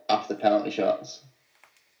 but after penalty shots.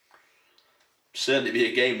 Certainly be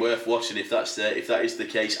a game worth watching if that is the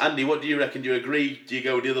case. Andy, what do you reckon? Do you agree? Do you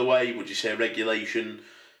go the other way? Would you say regulation?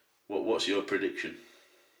 What's your prediction?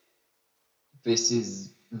 This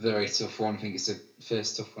is a very tough one. I think it's the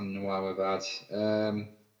first tough one in a while we've had. I'm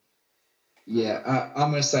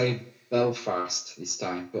going to say Belfast this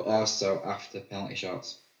time, but also after penalty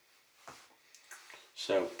shots.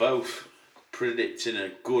 So both predicting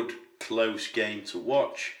a good, close game to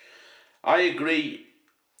watch. I agree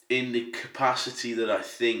in the capacity that I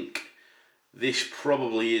think this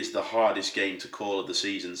probably is the hardest game to call of the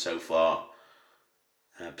season so far,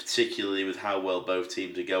 particularly with how well both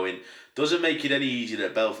teams are going. Doesn't make it any easier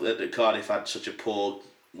that Cardiff had such a poor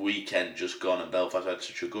weekend just gone and Belfast had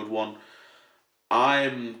such a good one.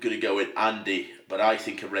 I'm going to go with Andy, but I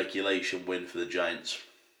think a regulation win for the Giants.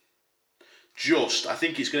 I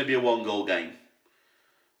think it's going to be a 1-goal game.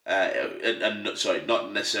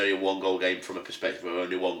 Not necessarily a 1-goal game from a perspective of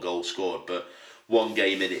only 1 goal scored, but one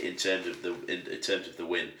game in it in terms of the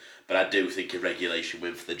win. But I do think a regulation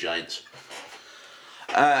win for the Giants.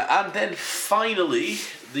 And then finally,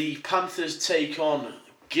 the Panthers take on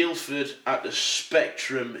Guildford at the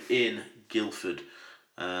Spectrum in Guildford.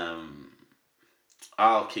 I'll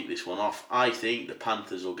kick this one off. I think the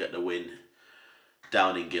Panthers will get the win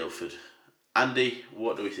down in Guildford. Andy,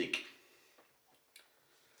 what do we think?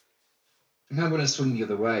 I'm going to swing the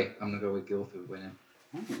other way. I'm going to go with Guildford winning.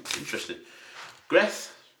 Ooh, interesting.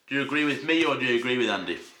 Greth, do you agree with me or do you agree with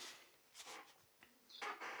Andy?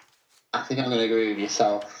 I think I'm going to agree with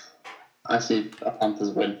yourself. I see a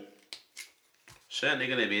Panthers win. Certainly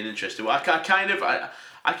going to be an interesting one.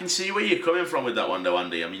 I can see where you're coming from with that one though,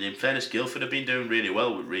 Andy. I mean, in fairness, Guildford have been doing really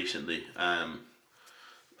well recently.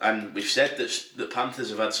 And we've said that the Panthers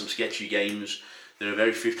have had some sketchy games. They're a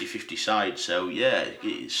very 50-50 side, so yeah,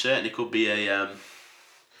 it certainly could be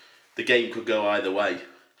the game could go either way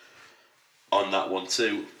on that one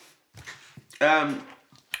too. Right,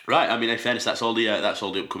 I mean, in fairness, that's all the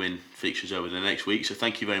upcoming fixtures over the next week. So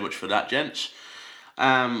thank you very much for that, gents.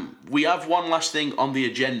 We have one last thing on the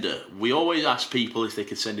agenda. We always ask people if they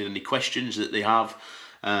could send in any questions that they have.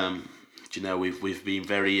 We've been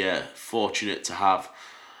very fortunate to have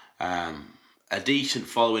a decent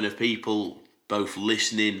following of people both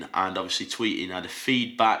listening and obviously tweeting, had a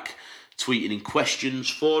feedback, tweeting in questions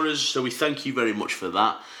for us. So we thank you very much for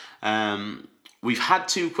that. We've had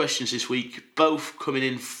 2 questions this week, both coming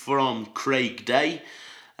in from Craig Day.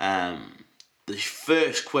 The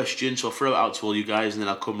first question, so I'll throw it out to all you guys and then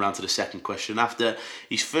I'll come round to the second question after.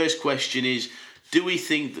 His first question is, do we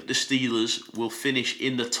think that the Steelers will finish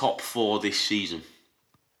in the top 4 this season?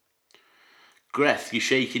 Greth, you're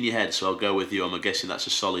shaking your head, so I'll go with you. I'm guessing that's a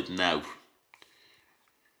solid no.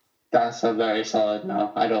 That's a very solid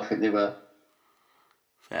no. I don't think they will.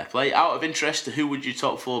 Fair play. Out of interest, who would your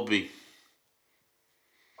top 4 be?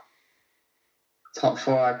 Top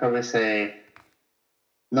 4, I'd probably say,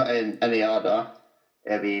 not in any order,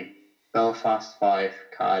 it'll be Belfast 5,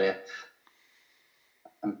 Cardiff,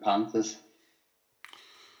 and Panthers.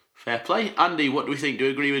 Fair play. Andy, what do we think? Do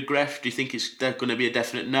you agree with Gref? Do you think it's going to be a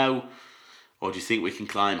definite no? Or do you think we can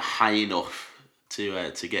climb high enough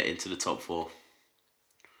to get into the top 4?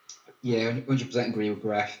 Yeah, 100% agree with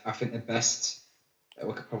Gref. I think the best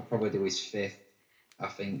we could probably do is 5th. I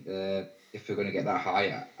think if we're going to get that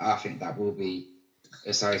high, I think that will be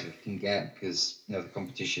as high as we can get because the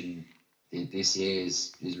competition this year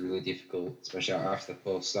is really difficult, especially after the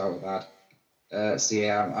poor start we've had.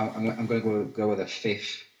 I'm going to go with a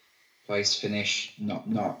 5th place finish, not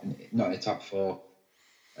in the top 4.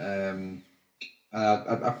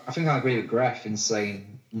 I think I agree with Gref in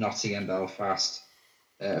saying Nottingham, Belfast,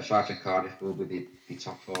 Fife and Cardiff will be the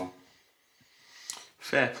top 4.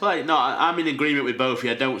 Fair play. No, I'm in agreement with both of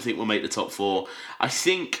you. I don't think we'll make the top 4. I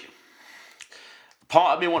think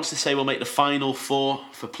part of me wants to say we'll make the final 4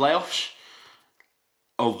 for playoffs.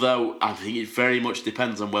 Although I think it very much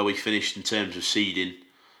depends on where we finish in terms of seeding.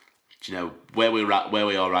 You know, where we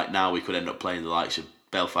are right now, we could end up playing the likes of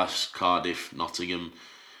Belfast, Cardiff, Nottingham.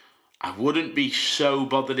 I wouldn't be so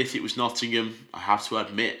bothered if it was Nottingham, I have to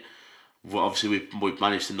admit. Well, obviously, we've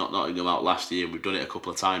managed to knock Nottingham out last year, and we've done it a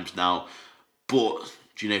couple of times now. But,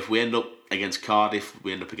 you know, if we end up against Cardiff,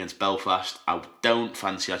 we end up against Belfast, I don't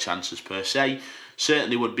fancy our chances per se.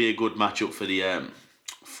 Certainly would be a good matchup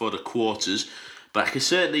for the quarters. But I can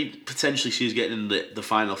certainly potentially see us getting in the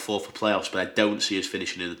final 4 for playoffs, but I don't see us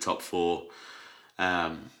finishing in the top 4.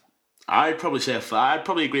 I'd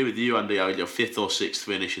probably agree with you, Andy. I'd 5th or 6th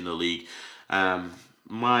finish in the league.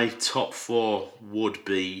 My top 4 would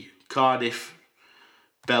be Cardiff,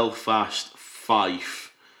 Belfast,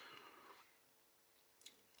 Fife.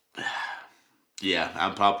 Yeah,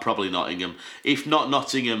 and probably Nottingham. If not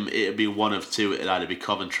Nottingham, it'd be one of 2. It'd either be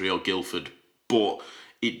Coventry or Guildford. But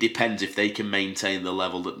it depends if they can maintain the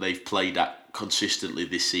level that they've played at consistently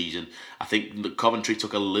this season. I think Coventry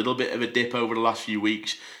took a little bit of a dip over the last few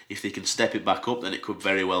weeks. If they can step it back up, then it could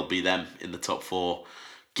very well be them in the top 4.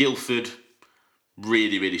 Guildford,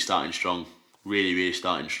 really, really starting strong. Really, really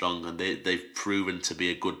starting strong. And they've proven to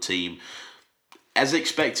be a good team. As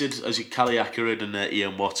expected, as Callie Ackerd and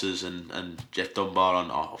Ian Waters and Jeff Dunbar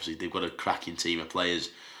on, obviously they've got a cracking team of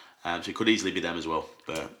players. So it could easily be them as well.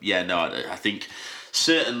 But yeah, no, I think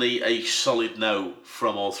certainly a solid no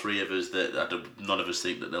from all 3 of us. That none of us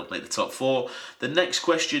think that they'll make the top 4. The next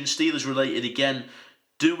question, Steelers related again.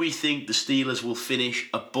 Do we think the Steelers will finish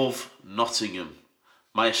above Nottingham?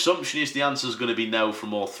 My assumption is the answer is going to be no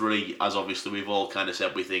from all 3, as obviously we've all kind of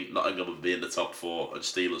said we think Nottingham will be in the top 4 and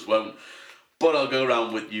Steelers won't. But I'll go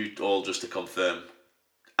around with you all just to confirm.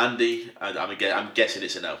 Andy, I'm guessing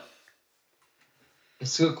it's a no.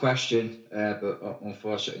 It's a good question, but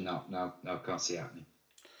unfortunately not. No, I can't see it happening.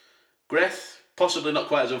 Griff, possibly not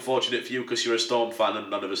quite as unfortunate for you because you're a Storm fan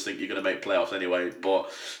and none of us think you're going to make playoffs anyway.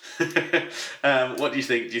 But what do you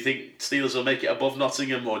think? Do you think Steelers will make it above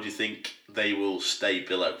Nottingham, or do you think they will stay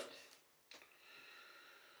below?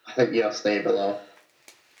 I think you'll stay below.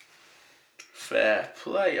 Fair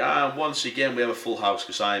play. Once again, we have a full house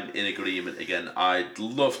because I'm in agreement again. I'd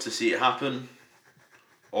love to see it happen.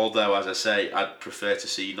 Although, as I say, I'd prefer to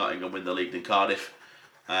see Nottingham win the league than Cardiff.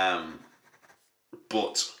 But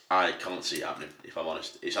I can't see it happening, if I'm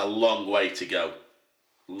honest. It's a long way to go.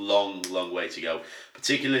 Long, long way to go.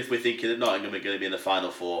 Particularly if we're thinking that Nottingham are going to be in the final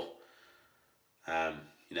 4.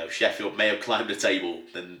 Sheffield may have climbed the table,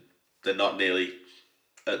 then they're not nearly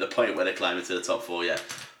at the point where they're climbing to the top 4 yet.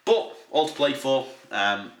 But all to play for.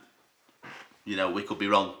 We could be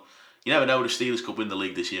wrong. You never know, the Steelers could win the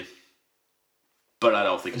league this year. But I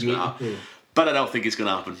don't think it's going to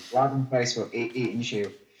happen. Live on Facebook, eating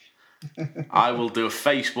shoe. I will do a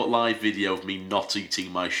Facebook Live video of me not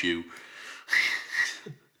eating my shoe.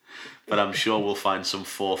 But I'm sure we'll find some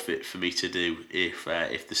forfeit for me to do if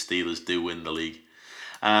the Steelers do win the league.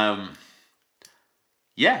 So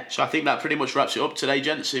I think that pretty much wraps it up today,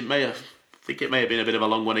 gents. I think it may have been a bit of a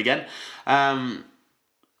long one again.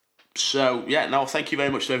 Thank you very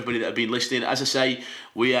much to everybody that have been listening. As I say,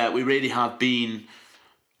 we really have been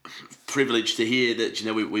privileged to hear that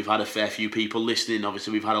we've had a fair few people listening.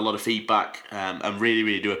 Obviously, we've had a lot of feedback, and really,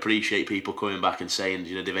 really do appreciate people coming back and saying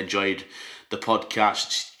they've enjoyed the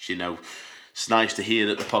podcast. It's nice to hear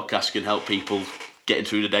that the podcast can help people getting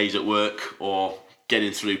through the days at work or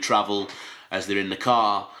getting through travel as they're in the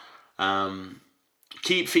car.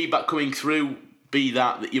 Keep feedback coming through. Be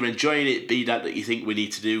that you're enjoying it, be that you think we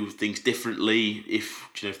need to do things differently. If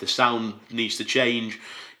the sound needs to change,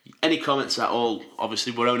 any comments at all.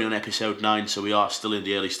 Obviously, we're only on episode 9, so we are still in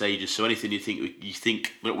the early stages. So anything you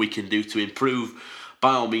think that we can do to improve,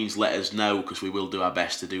 by all means, let us know, because we will do our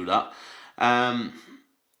best to do that.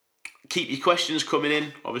 Keep your questions coming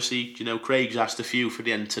in. Obviously, Craig's asked a few for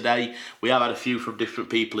the end today. We have had a few from different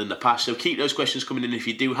people in the past, so keep those questions coming in if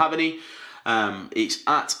you do have any. It's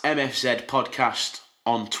at MFZ Podcast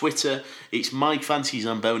on Twitter. It's Mike Fancy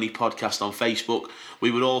Zamboni Podcast on Facebook. We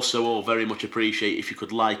would also all very much appreciate if you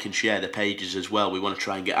could like and share the pages as well. We want to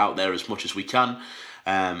try and get out there as much as we can.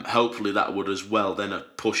 Hopefully that would as well then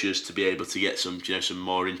push us to be able to get some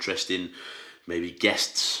more interesting maybe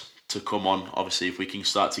guests to come on. Obviously, if we can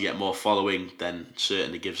start to get more following, then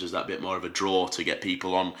certainly gives us that bit more of a draw to get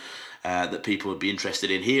people on that people would be interested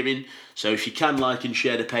in hearing. So if you can like and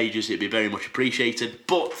share the pages, it'd be very much appreciated.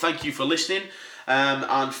 But thank you for listening.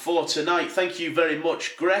 And for tonight, thank you very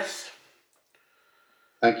much, Greth.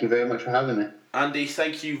 Thank you very much for having me. Andy,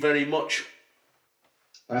 thank you very much.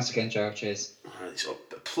 Once again, Joe. Cheers. It's a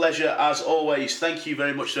pleasure as always. Thank you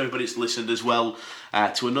very much to everybody that's listened as well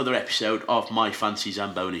to another episode of My Fancy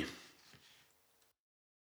Zamboni.